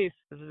race,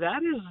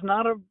 that is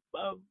not a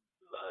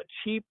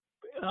cheap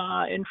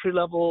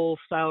entry-level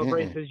style of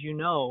race, as you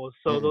know.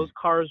 So those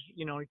cars,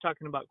 you're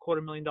talking about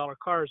 $250,000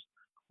 cars.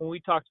 When we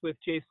talked with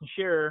Jason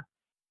Scherer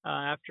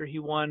after he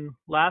won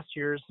last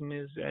year's and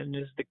is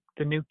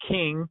the new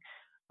king,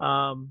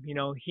 I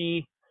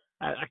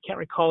can't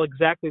recall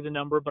exactly the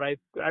number, but I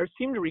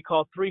seem to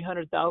recall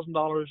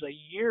 $300,000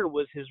 a year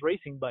was his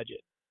racing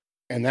budget.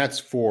 And that's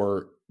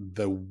for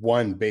the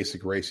one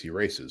basic race he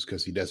races,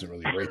 because he doesn't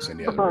really race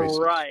any other races.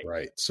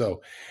 Right.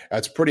 So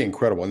that's pretty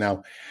incredible.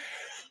 Now,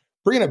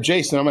 bringing up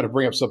Jason, I'm going to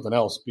bring up something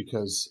else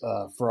because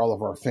for all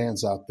of our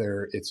fans out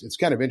there, it's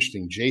kind of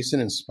interesting.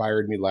 Jason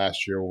inspired me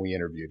last year when we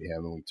interviewed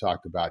him, and we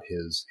talked about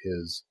his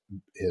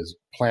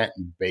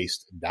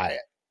plant-based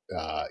diet.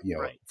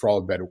 For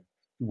all the better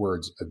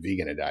words, a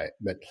vegan diet.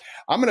 But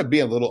I'm going to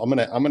be I'm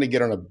going to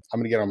get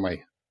on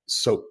my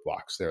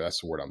soapbox there.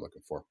 That's the word I'm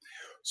looking for.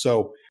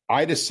 So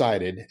I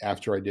decided,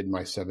 after I did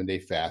my 7-day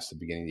fast at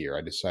the beginning of the year,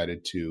 I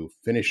decided to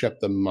finish up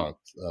the month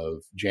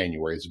of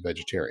January as a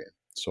vegetarian.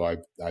 So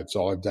that's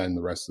all I've done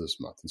the rest of this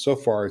month. And so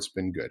far it's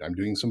been good. I'm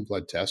doing some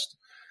blood tests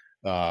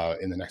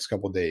in the next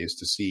couple of days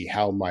to see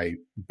how my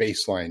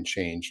baseline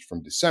changed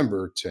from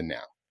December to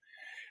now.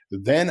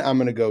 Then I'm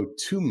going to go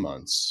 2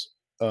 months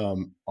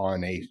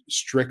on a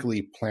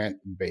strictly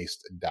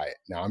plant-based diet.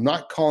 Now, I'm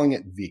not calling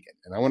it vegan,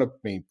 and I want to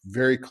make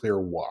very clear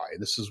why.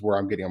 This is where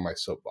I'm getting on my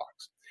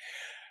soapbox.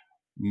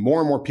 More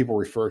and more people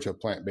refer to a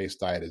plant-based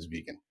diet as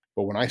vegan.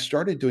 But when I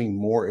started doing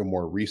more and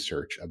more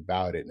research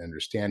about it and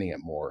understanding it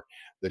more,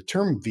 the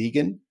term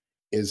vegan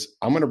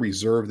I'm going to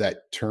reserve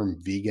that term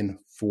vegan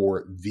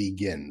for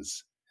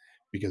vegans,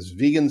 because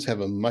vegans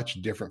have a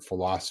much different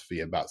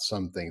philosophy about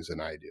some things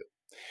than I do.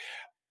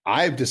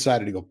 I've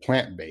decided to go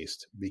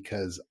plant-based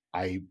because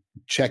I'm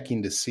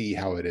checking to see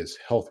how it is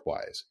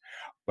health-wise.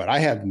 But I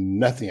have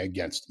nothing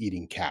against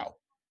eating cow.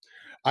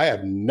 I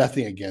have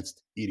nothing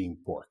against eating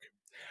pork.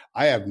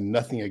 I have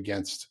nothing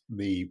against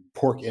the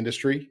pork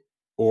industry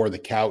or the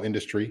cow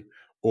industry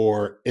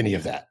or any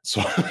of that.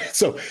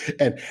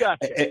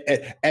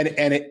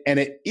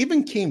 It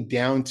even came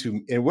down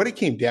to, and what it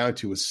came down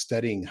to was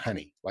studying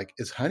honey. Like,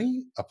 is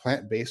honey a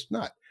plant-based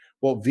nut?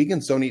 Well,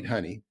 vegans don't eat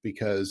honey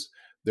because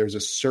there's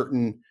a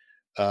certain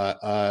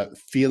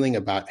feeling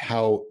about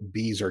how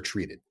bees are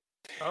treated.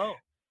 Oh.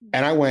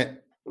 And I went,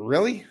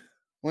 really?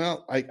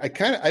 Well, I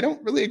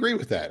don't really agree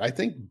with that. I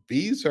think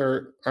bees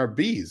are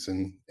bees,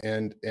 and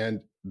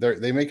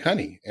they make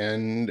honey,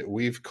 and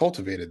we've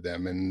cultivated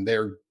them, and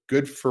they're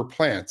good for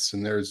plants,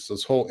 and there's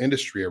this whole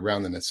industry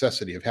around the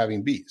necessity of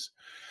having bees.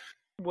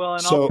 Well,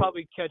 and I'll So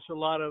probably catch a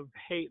lot of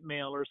hate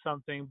mail or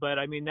something, but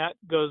I mean, that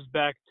goes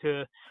back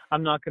to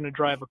I'm not going to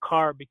drive a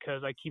car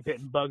because I keep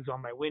hitting bugs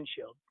on my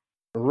windshield.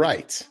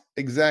 right,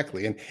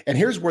 exactly, and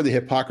here's where the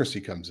hypocrisy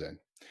comes in.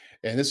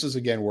 And this is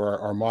again where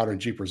our modern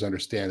Jeepers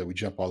understand that we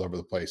jump all over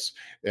the place,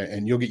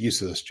 and you'll get used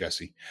to this,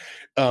 Jesse.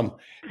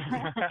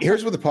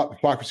 Here's where the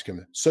hypocrisy comes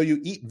in. So you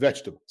eat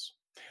vegetables.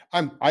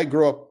 I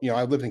grew up,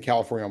 I lived in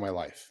California all my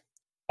life.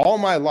 All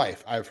my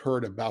life, I've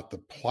heard about the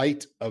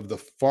plight of the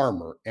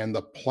farmer and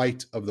the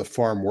plight of the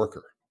farm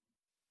worker.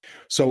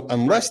 So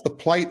unless the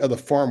plight of the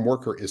farm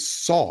worker is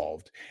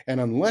solved, and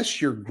unless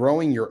you're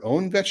growing your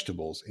own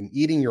vegetables and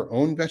eating your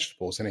own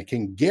vegetables, and I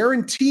can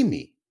guarantee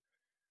me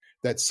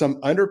that some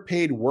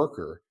underpaid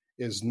worker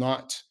is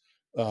not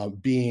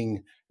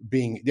being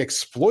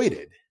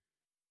exploited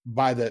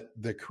by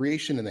the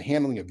creation and the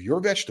handling of your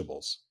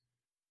vegetables,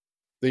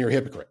 then you're a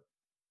hypocrite.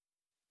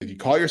 If you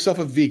call yourself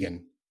a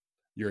vegan,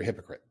 you're a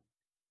hypocrite.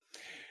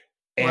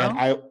 And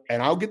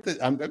I'll get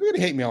I'm going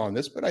to hate mail on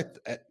this, but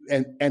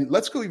and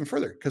let's go even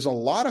further, because a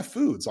lot of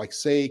foods, like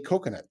say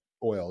coconut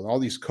oil and all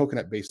these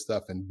coconut-based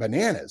stuff, and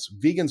bananas,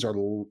 vegans are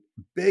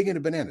big into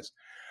bananas,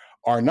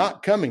 are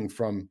not coming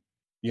from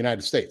the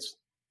United States.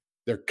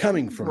 They're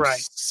coming from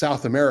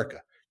South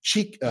America,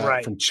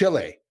 from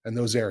Chile and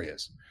those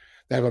areas.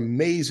 They have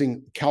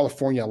amazing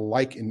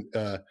California-like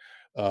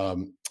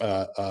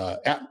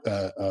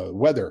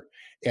weather,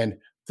 and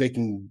they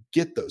can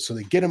get those. So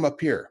they get them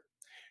up here.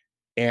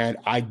 And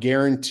I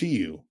guarantee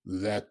you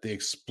that the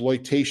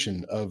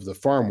exploitation of the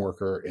farm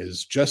worker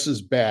is just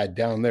as bad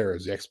down there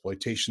as the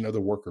exploitation of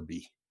the worker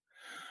bee.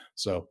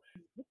 So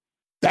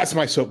that's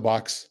my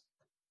soapbox.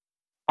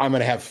 I'm going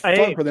to have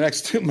fun for the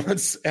next 2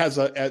 months as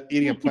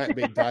eating a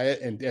plant-based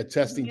diet and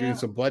testing, doing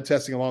some blood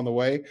testing along the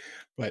way.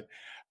 But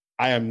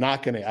am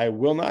not going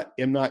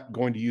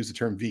to use the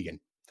term vegan,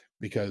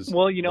 because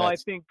I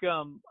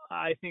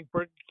think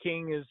Burger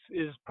King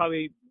is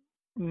probably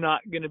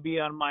not going to be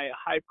on my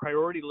high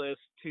priority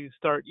list to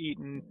start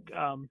eating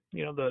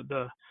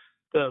the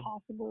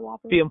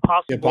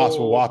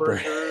Impossible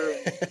Whopper. Burger.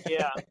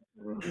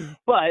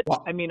 But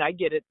I mean, I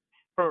get it.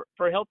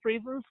 For health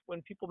reasons,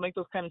 when people make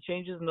those kind of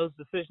changes and those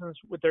decisions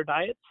with their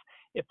diets,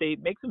 if they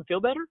make them feel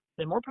better,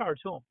 then more power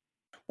to them.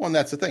 Well, and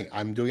that's the thing.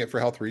 I'm doing it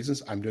for health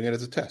reasons. I'm doing it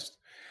as a test,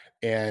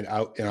 and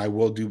I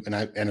will do, and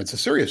it's a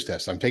serious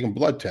test. I'm taking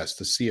blood tests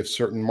to see if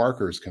certain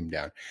markers come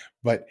down.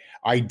 But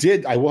I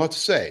will have to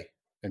say,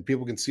 and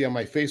people can see on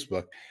my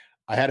Facebook,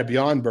 I had a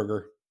Beyond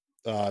Burger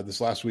this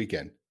last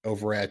weekend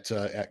over at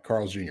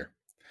Carl's Jr.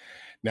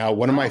 Now,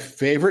 one of my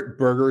favorite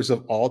burgers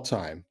of all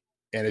time.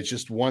 And it's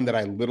just one that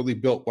I literally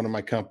built one of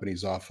my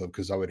companies off of,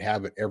 because I would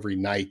have it every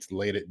night,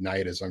 late at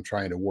night, as I'm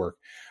trying to work,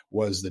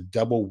 was the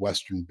double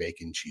Western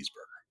bacon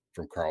cheeseburger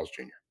from Carl's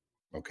Jr.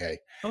 Okay.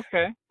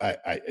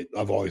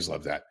 I've always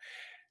loved that.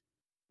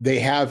 They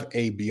have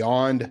a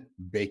Beyond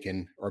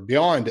Bacon, or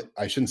Beyond,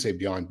 I shouldn't say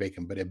Beyond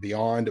Bacon, but a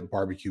Beyond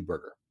Barbecue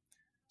burger.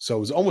 So it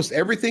was almost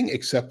everything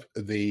except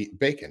the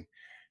bacon.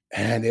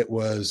 And it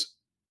was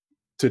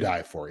to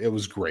die for. It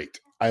was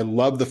great. I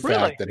love the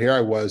fact that here I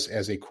was,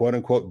 as a quote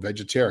unquote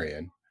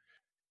vegetarian,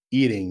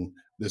 eating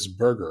this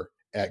burger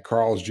at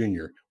Carl's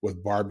Jr.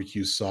 with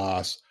barbecue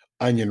sauce,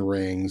 onion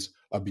rings,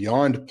 a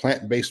Beyond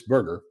plant-based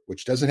burger,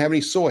 which doesn't have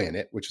any soy in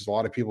it, which is a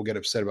lot of people get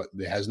upset about.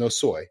 It has no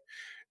soy,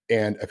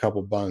 and a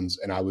couple buns.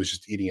 And I was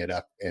just eating it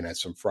up, and had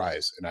some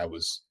fries. And I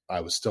was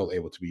still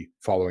able to be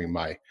following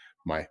my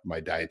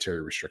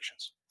dietary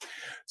restrictions.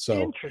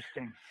 So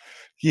interesting.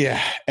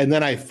 Yeah. And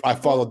then I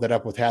followed that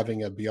up with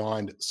having a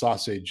Beyond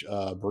sausage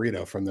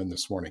burrito from them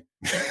this morning.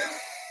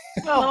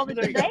 Well, the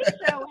Today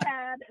Show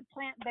had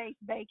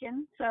plant-based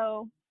bacon,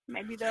 so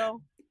maybe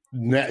they'll.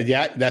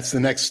 Yeah, that's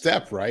the next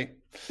step, right?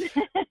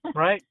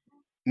 Right.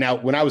 Now,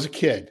 when I was a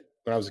kid,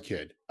 I was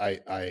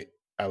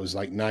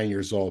like 9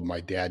 years old. My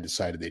dad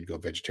decided they'd go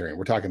vegetarian.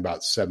 We're talking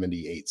about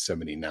 78,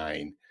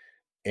 79,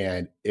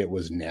 and it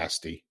was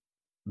nasty.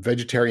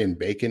 Vegetarian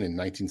bacon in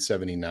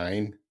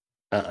 1979.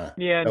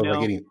 Yeah, no.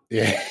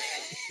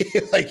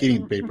 Like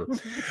eating paper.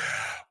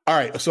 All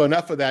right, so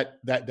enough of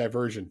that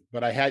diversion.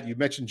 But you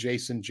mentioned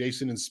Jason.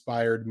 Jason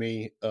inspired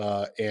me,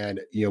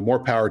 and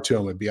more power to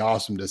him. It'd be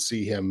awesome to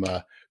see him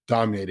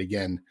dominate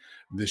again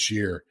this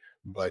year.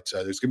 But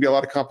there's going to be a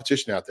lot of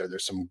competition out there.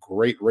 There's some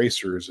great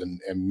racers,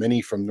 and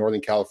many from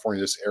Northern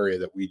California, this area,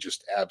 that we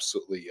just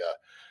absolutely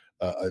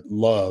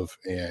love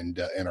and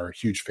are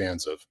huge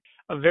fans of.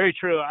 Very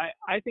true.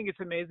 I think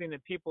it's amazing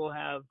that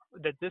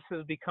that this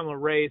has become a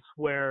race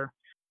where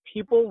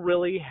people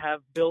really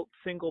have built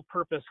single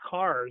purpose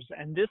cars,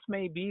 and this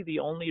may be the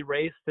only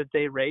race that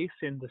they race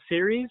in the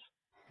series,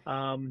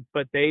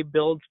 but they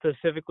build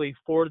specifically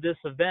for this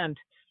event.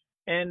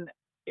 And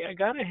I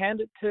got to hand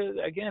it to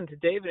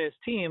Dave and his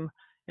team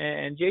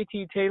and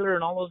JT Taylor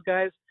and all those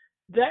guys.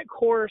 That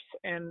course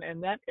and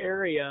that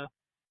area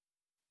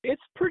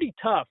it's pretty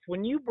tough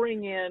when you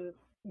bring in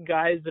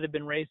guys that have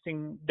been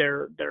racing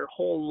their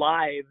whole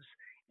lives,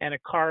 and a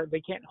car,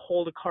 they can't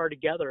hold a car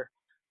together.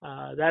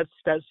 That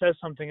says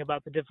something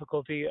about the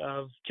difficulty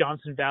of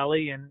Johnson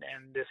Valley and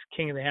this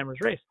King of the Hammers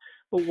race.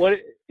 But what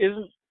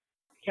isn't,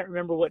 I can't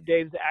remember what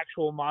Dave's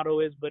actual motto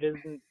is, but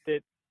isn't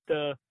it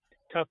the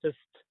toughest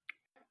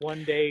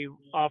one-day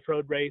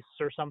off-road race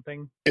or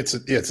something? It's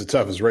the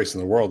toughest race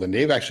in the world, and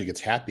Dave actually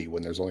gets happy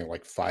when there's only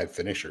like 5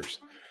 finishers.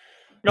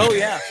 Oh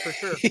yeah, for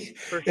sure,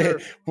 for sure.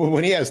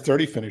 When he has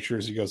 30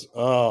 finishers, he goes,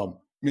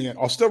 "Oh man!"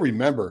 I'll still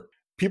remember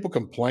people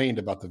complained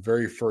about the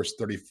very first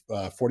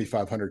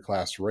 4,500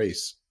 class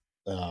race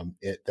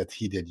that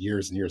he did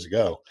years and years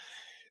ago,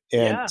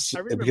 and Yeah, I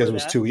remember because it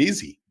was too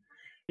easy.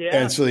 Yeah,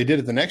 and so they did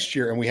it the next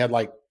year, and we had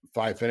like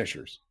 5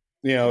 finishers.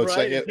 It's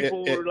right. like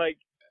People were like,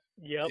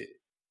 "Yep."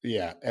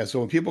 Yeah. And so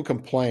when people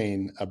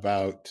complain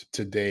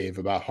to Dave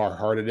about how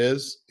hard it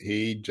is,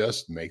 he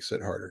just makes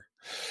it harder.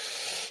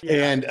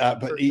 Yeah,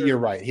 But you're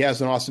right. He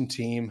has an awesome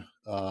team.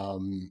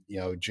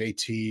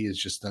 JT has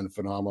just done a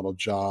phenomenal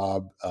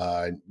job.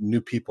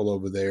 New people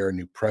over there,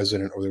 new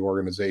president of the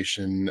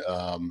organization.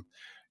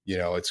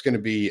 It's going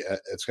to be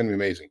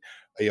amazing.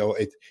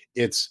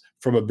 It's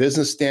from a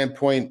business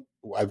standpoint,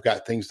 I've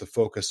got things to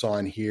focus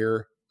on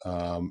here.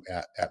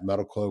 At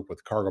Metal Cloak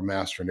with Cargo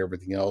Master and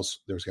everything else.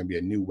 There's going to be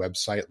a new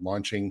website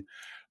launching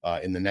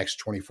in the next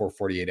 24,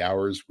 48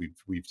 hours.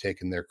 We've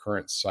taken their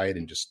current site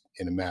and just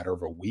in a matter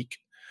of a week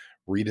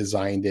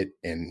redesigned it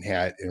and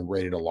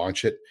ready to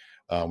launch it.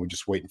 We're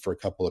just waiting for a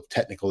couple of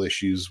technical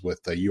issues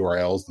with the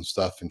URLs and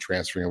stuff and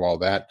transferring of all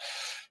that,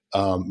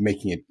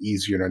 making it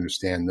easier to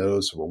understand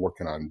those. So we're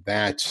working on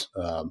that.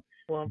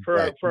 Well, for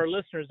our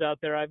listeners out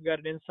there, I've got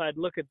an inside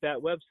look at that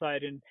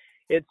website, and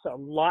it's a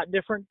lot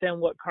different than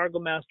what Cargo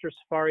Master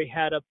Safari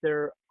had up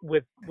there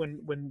with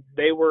when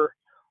they were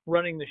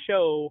running the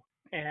show,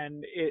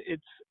 and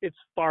it's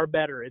far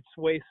better. It's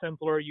way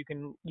simpler. You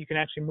can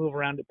actually move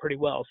around it pretty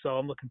well. So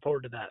I'm looking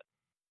forward to that.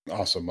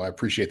 Awesome. I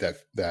appreciate that.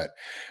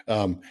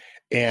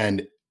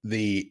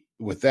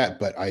 With that,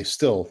 but I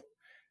still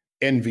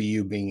envy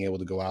you being able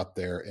to go out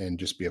there and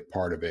just be a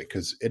part of it,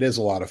 because it is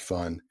a lot of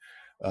fun.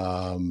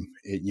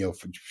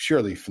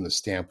 Surely from the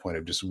standpoint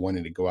of just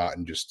wanting to go out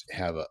and just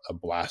have a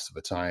blast of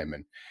a time.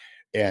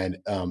 And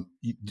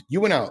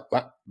you went out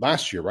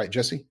last year, right,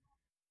 Jesse?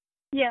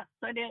 Yes,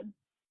 I did.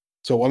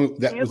 So was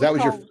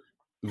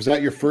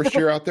that your first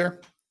year out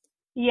there?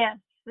 Yes,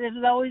 it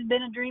has always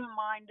been a dream of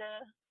mine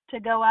to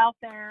go out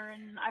there,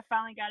 and I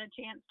finally got a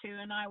chance to,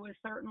 and I was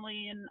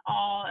certainly in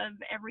awe of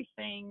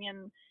everything.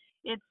 And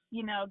it's,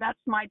 that's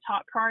my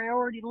top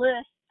priority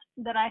list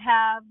that I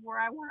have where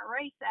I want to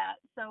race at.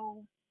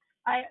 So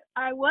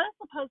I was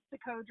supposed to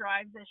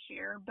co-drive this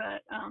year,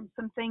 but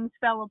some things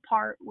fell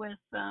apart with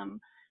the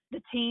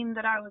team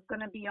that I was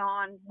going to be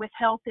on with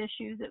health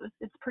issues.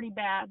 It's pretty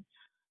bad.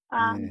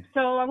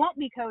 So I won't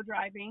be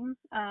co-driving,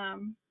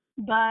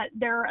 but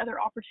there are other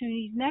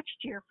opportunities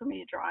next year for me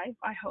to drive,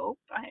 I hope,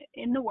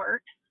 in the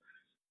works.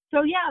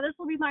 So yeah, this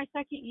will be my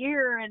second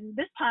year, and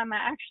this time I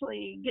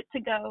actually get to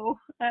go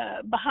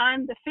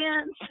behind the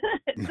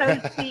fence, so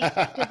to speak,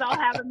 because I'll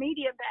have a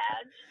media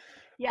badge.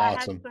 Yeah,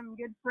 awesome. I had some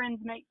good friends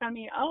make fun of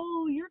me.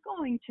 Oh, you're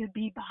going to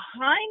be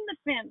behind the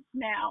fence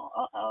now.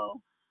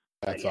 Uh-oh.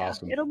 That's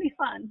awesome. It'll be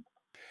fun.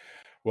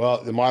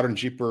 Well, the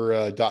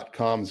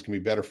modernjeeper.com is going to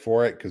be better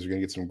for it, because we're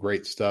going to get some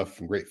great stuff,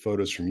 some great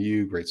photos from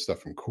you, great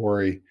stuff from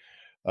Corey.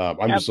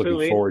 I'm just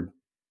looking forward.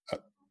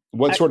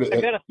 Go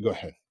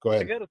ahead.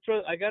 I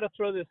got to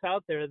throw this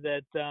out there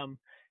that,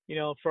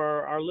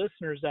 for our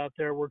listeners out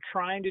there, we're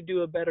trying to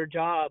do a better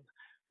job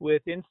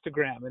with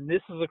Instagram. And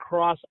this is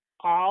across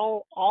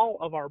all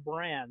of our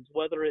brands,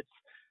 whether it's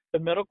the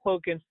Metal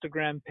Cloak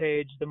Instagram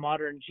page, the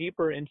Modern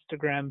Jeeper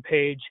Instagram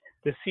page,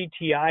 the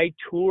CTI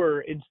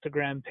Tour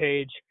Instagram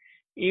page,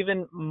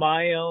 even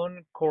my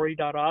own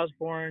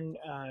Corey.Osborne,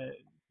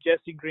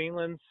 Jesse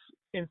Greenland's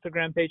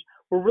Instagram page.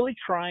 We're really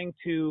trying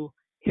to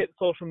hit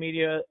social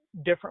media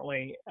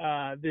differently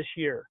this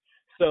year.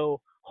 So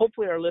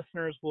hopefully our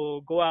listeners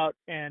will go out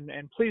and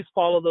please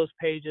follow those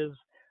pages,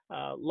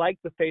 like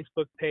the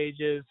Facebook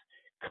pages,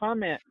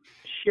 comment,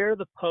 share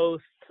the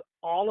posts,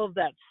 all of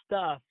that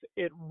stuff.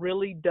 It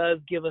really does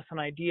give us an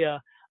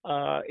idea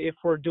if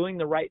we're doing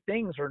the right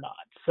things or not.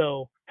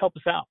 So help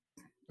us out.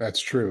 That's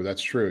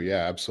true.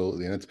 Yeah,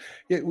 absolutely. And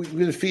we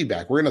get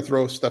feedback. We're going to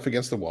throw stuff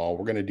against the wall.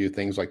 We're going to do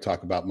things like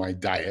talk about my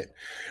diet,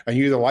 and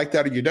you either like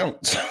that or you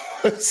don't.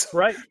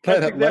 Right.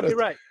 That's exactly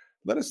right.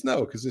 Let us know,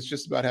 because it's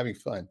just about having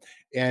fun.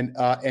 And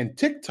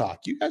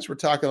TikTok. You guys were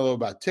talking a little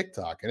about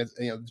TikTok, and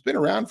it's been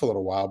around for a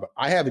little while, but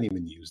I haven't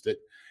even used it.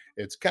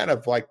 It's kind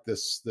of like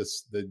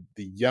the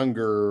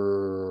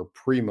younger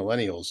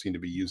pre-millennials seem to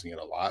be using it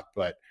a lot.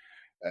 But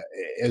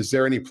is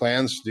there any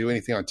plans to do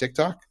anything on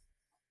TikTok?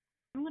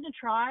 I'm going to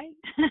try.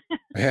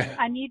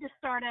 I need to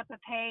start up a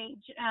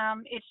page.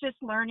 It's just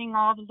learning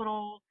all the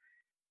little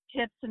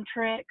tips and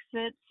tricks.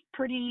 It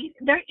can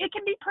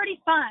be pretty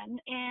fun,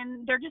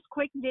 and they're just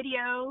quick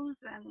videos,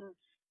 and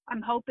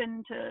I'm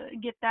hoping to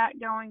get that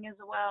going as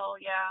well.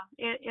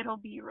 Yeah, it'll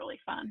be really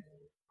fun.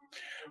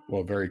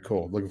 Well, very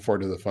cool. Looking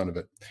forward to the fun of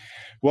it.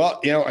 Well,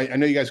 I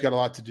know you guys got a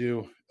lot to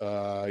do,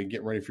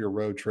 getting ready for your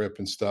road trip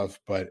and stuff,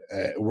 but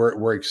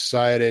we're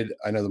excited.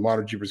 I know the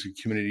Modern Jeepers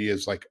community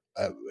is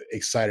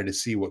excited to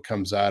see what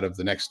comes out of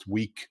the next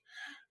week,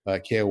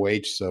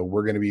 KOH. So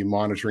we're going to be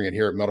monitoring it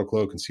here at Metal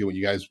Cloak and see what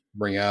you guys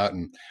bring out,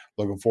 and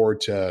looking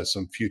forward to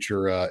some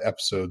future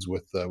episodes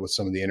with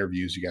some of the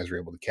interviews you guys are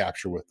able to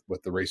capture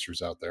with the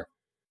racers out there.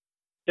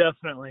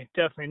 Definitely.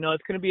 No,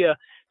 it's going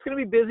to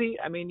be busy.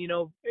 I mean,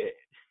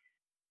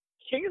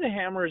 King of the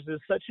Hammers is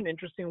such an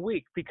interesting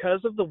week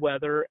because of the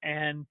weather,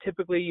 and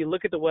typically you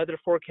look at the weather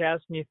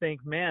forecast and you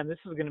think, man, this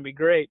is going to be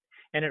great,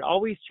 and it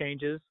always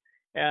changes.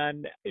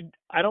 And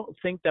I don't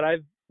think that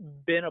I've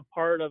been a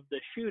part of the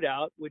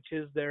shootout, which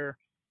is their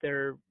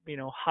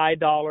high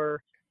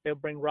dollar. They'll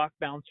bring rock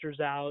bouncers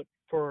out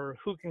for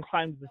who can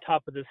climb to the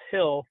top of this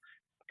hill,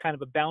 kind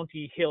of a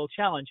bounty hill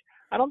challenge.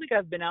 I don't think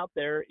I've been out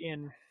there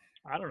in,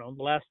 the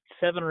last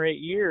 7 or 8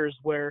 years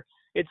where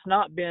it's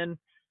not been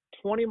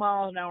 20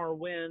 miles an hour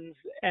winds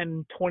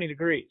and 20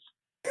 degrees.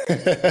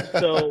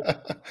 So,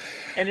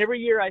 and every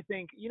year I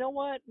think, you know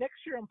what,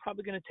 next year I'm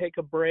probably going to take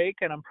a break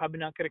and I'm probably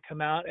not going to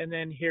come out. And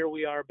then here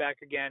we are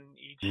back again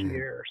each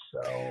year.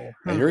 So,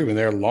 and you're even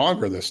there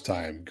longer this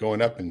time,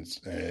 going up and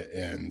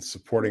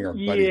supporting our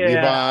buddy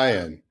Levi,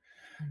 and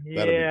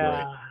that'll be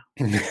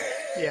great.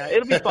 Yeah,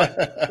 it'll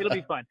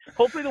be fun.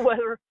 Hopefully the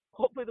weather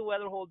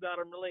holds out.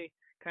 I'm really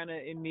kind of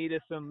in need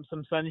of some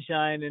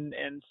sunshine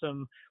and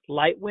some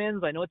light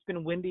winds. I know it's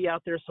been windy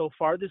out there so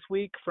far this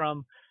week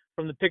from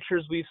the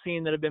pictures we've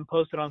seen that have been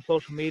posted on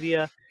social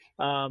media.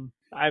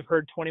 I've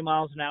heard 20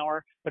 miles an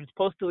hour, but it's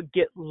supposed to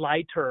get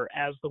lighter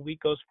as the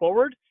week goes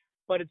forward,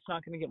 but it's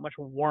not going to get much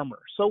warmer.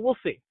 So we'll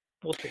see.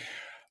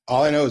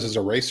 All I know is, as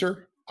a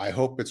racer, I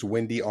hope it's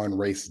windy on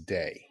race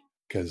day,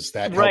 because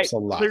that helps a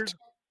lot.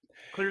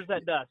 Clears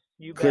that dust.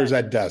 Clears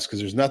that dust, because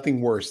there's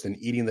nothing worse than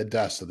eating the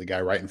dust of the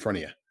guy right in front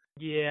of you.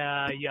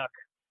 Yeah, yuck.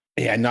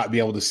 Yeah, not be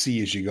able to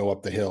see as you go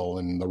up the hill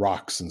and the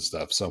rocks and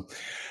stuff. So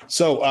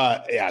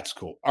yeah, it's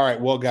cool. All right,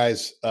 well,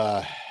 guys,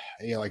 like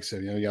I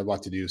said, you have a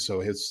lot to do. So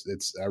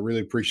it's I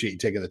really appreciate you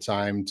taking the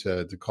time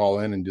to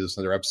call in and do this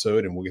another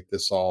episode, and we'll get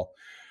this all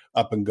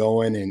up and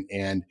going.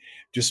 And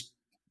just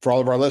for all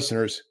of our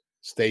listeners,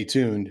 stay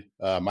tuned.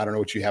 I don't know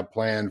what you have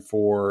planned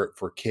for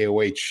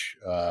KOH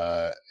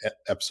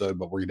episode,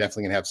 but we're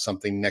definitely gonna have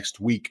something next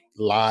week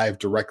live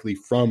directly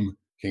from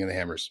King of the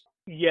Hammers.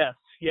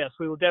 Yes,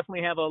 we will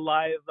definitely have a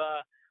live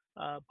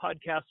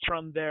podcast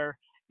from there.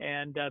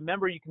 And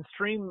remember, you can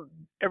stream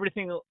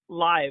everything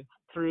live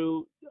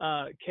through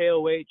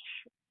KOH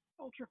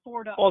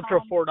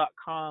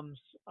Ultra4.com's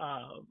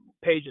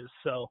pages.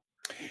 So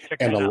check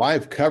that out. And the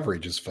live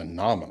coverage is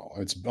phenomenal.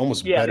 It's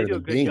almost better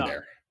than being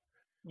there.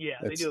 Yeah,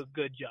 they do a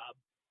good job.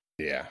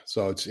 Yeah.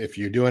 So if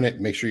you're doing it,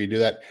 make sure you do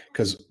that,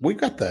 because we've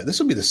got this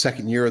will be the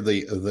second year of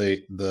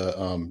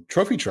the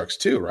trophy trucks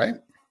too, right?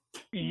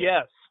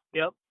 Yes.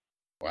 Yep.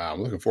 Wow,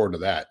 I'm looking forward to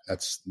that.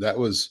 That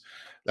was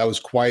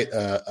quite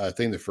a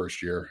thing the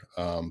first year.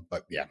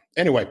 But yeah,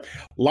 anyway,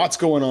 lots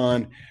going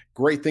on.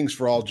 Great things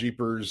for all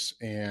Jeepers.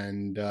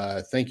 And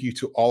thank you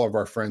to all of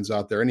our friends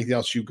out there. Anything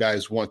else you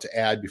guys want to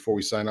add before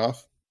we sign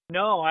off?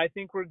 No, I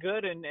think we're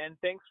good. And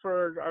thanks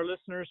for our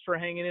listeners for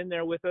hanging in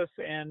there with us.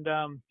 And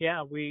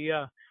we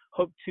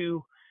hope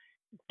to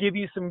give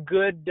you some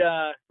good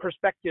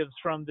perspectives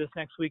from this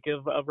next week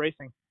of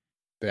racing.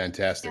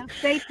 Fantastic. Yeah,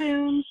 stay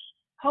tuned.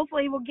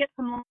 Hopefully we'll get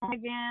some live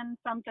in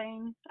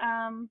something.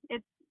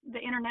 It's the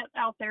internet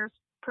out there is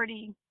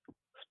pretty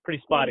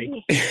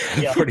spotty.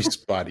 Yeah. Pretty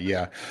spotty.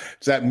 Yeah.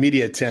 It's that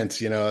media tent,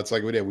 that's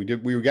like we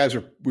did. We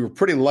were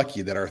pretty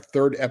lucky that our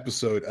third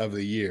episode of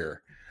the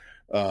year,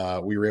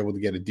 we were able to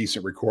get a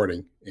decent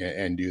recording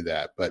and do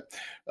that, but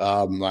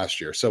last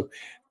year. So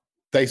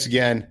thanks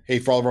again. Hey,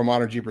 for all of our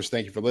Modern Jeepers,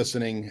 thank you for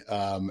listening.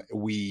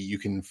 You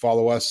can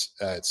follow us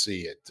at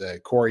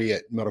Corey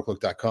at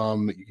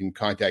metalcloak.com. You can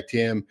contact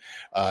him.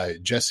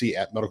 Jesse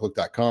at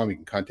metalcloak.com. You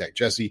can contact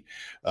Jesse.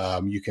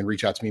 You can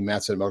reach out to me,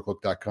 Matt at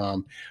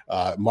metalcloak.com.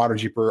 Modern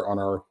Jeeper on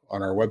our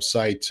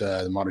website,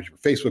 the Modern Jeeper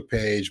Facebook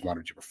page,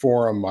 Modern Jeeper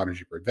Forum, Modern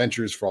Jeeper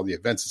Adventures for all the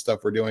events and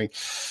stuff we're doing,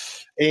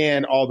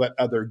 and all that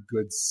other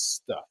good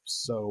stuff.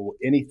 So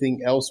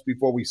anything else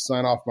before we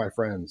sign off, my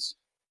friends?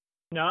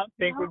 No, I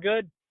think we're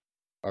good.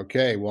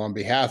 Okay, well, on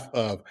behalf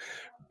of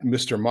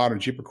Mr. Modern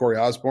Jeeper Corey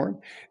Osborne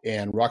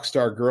and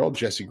Rockstar Girl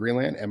Jesse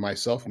Greenland and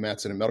myself,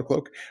 Matt at Metal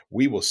Cloak,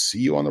 we will see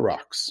you on the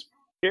rocks.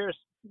 Cheers.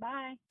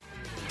 Bye.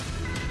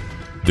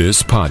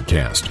 This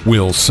podcast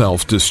will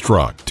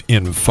self-destruct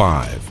in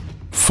 5,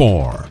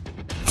 4,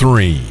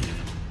 3,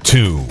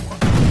 2,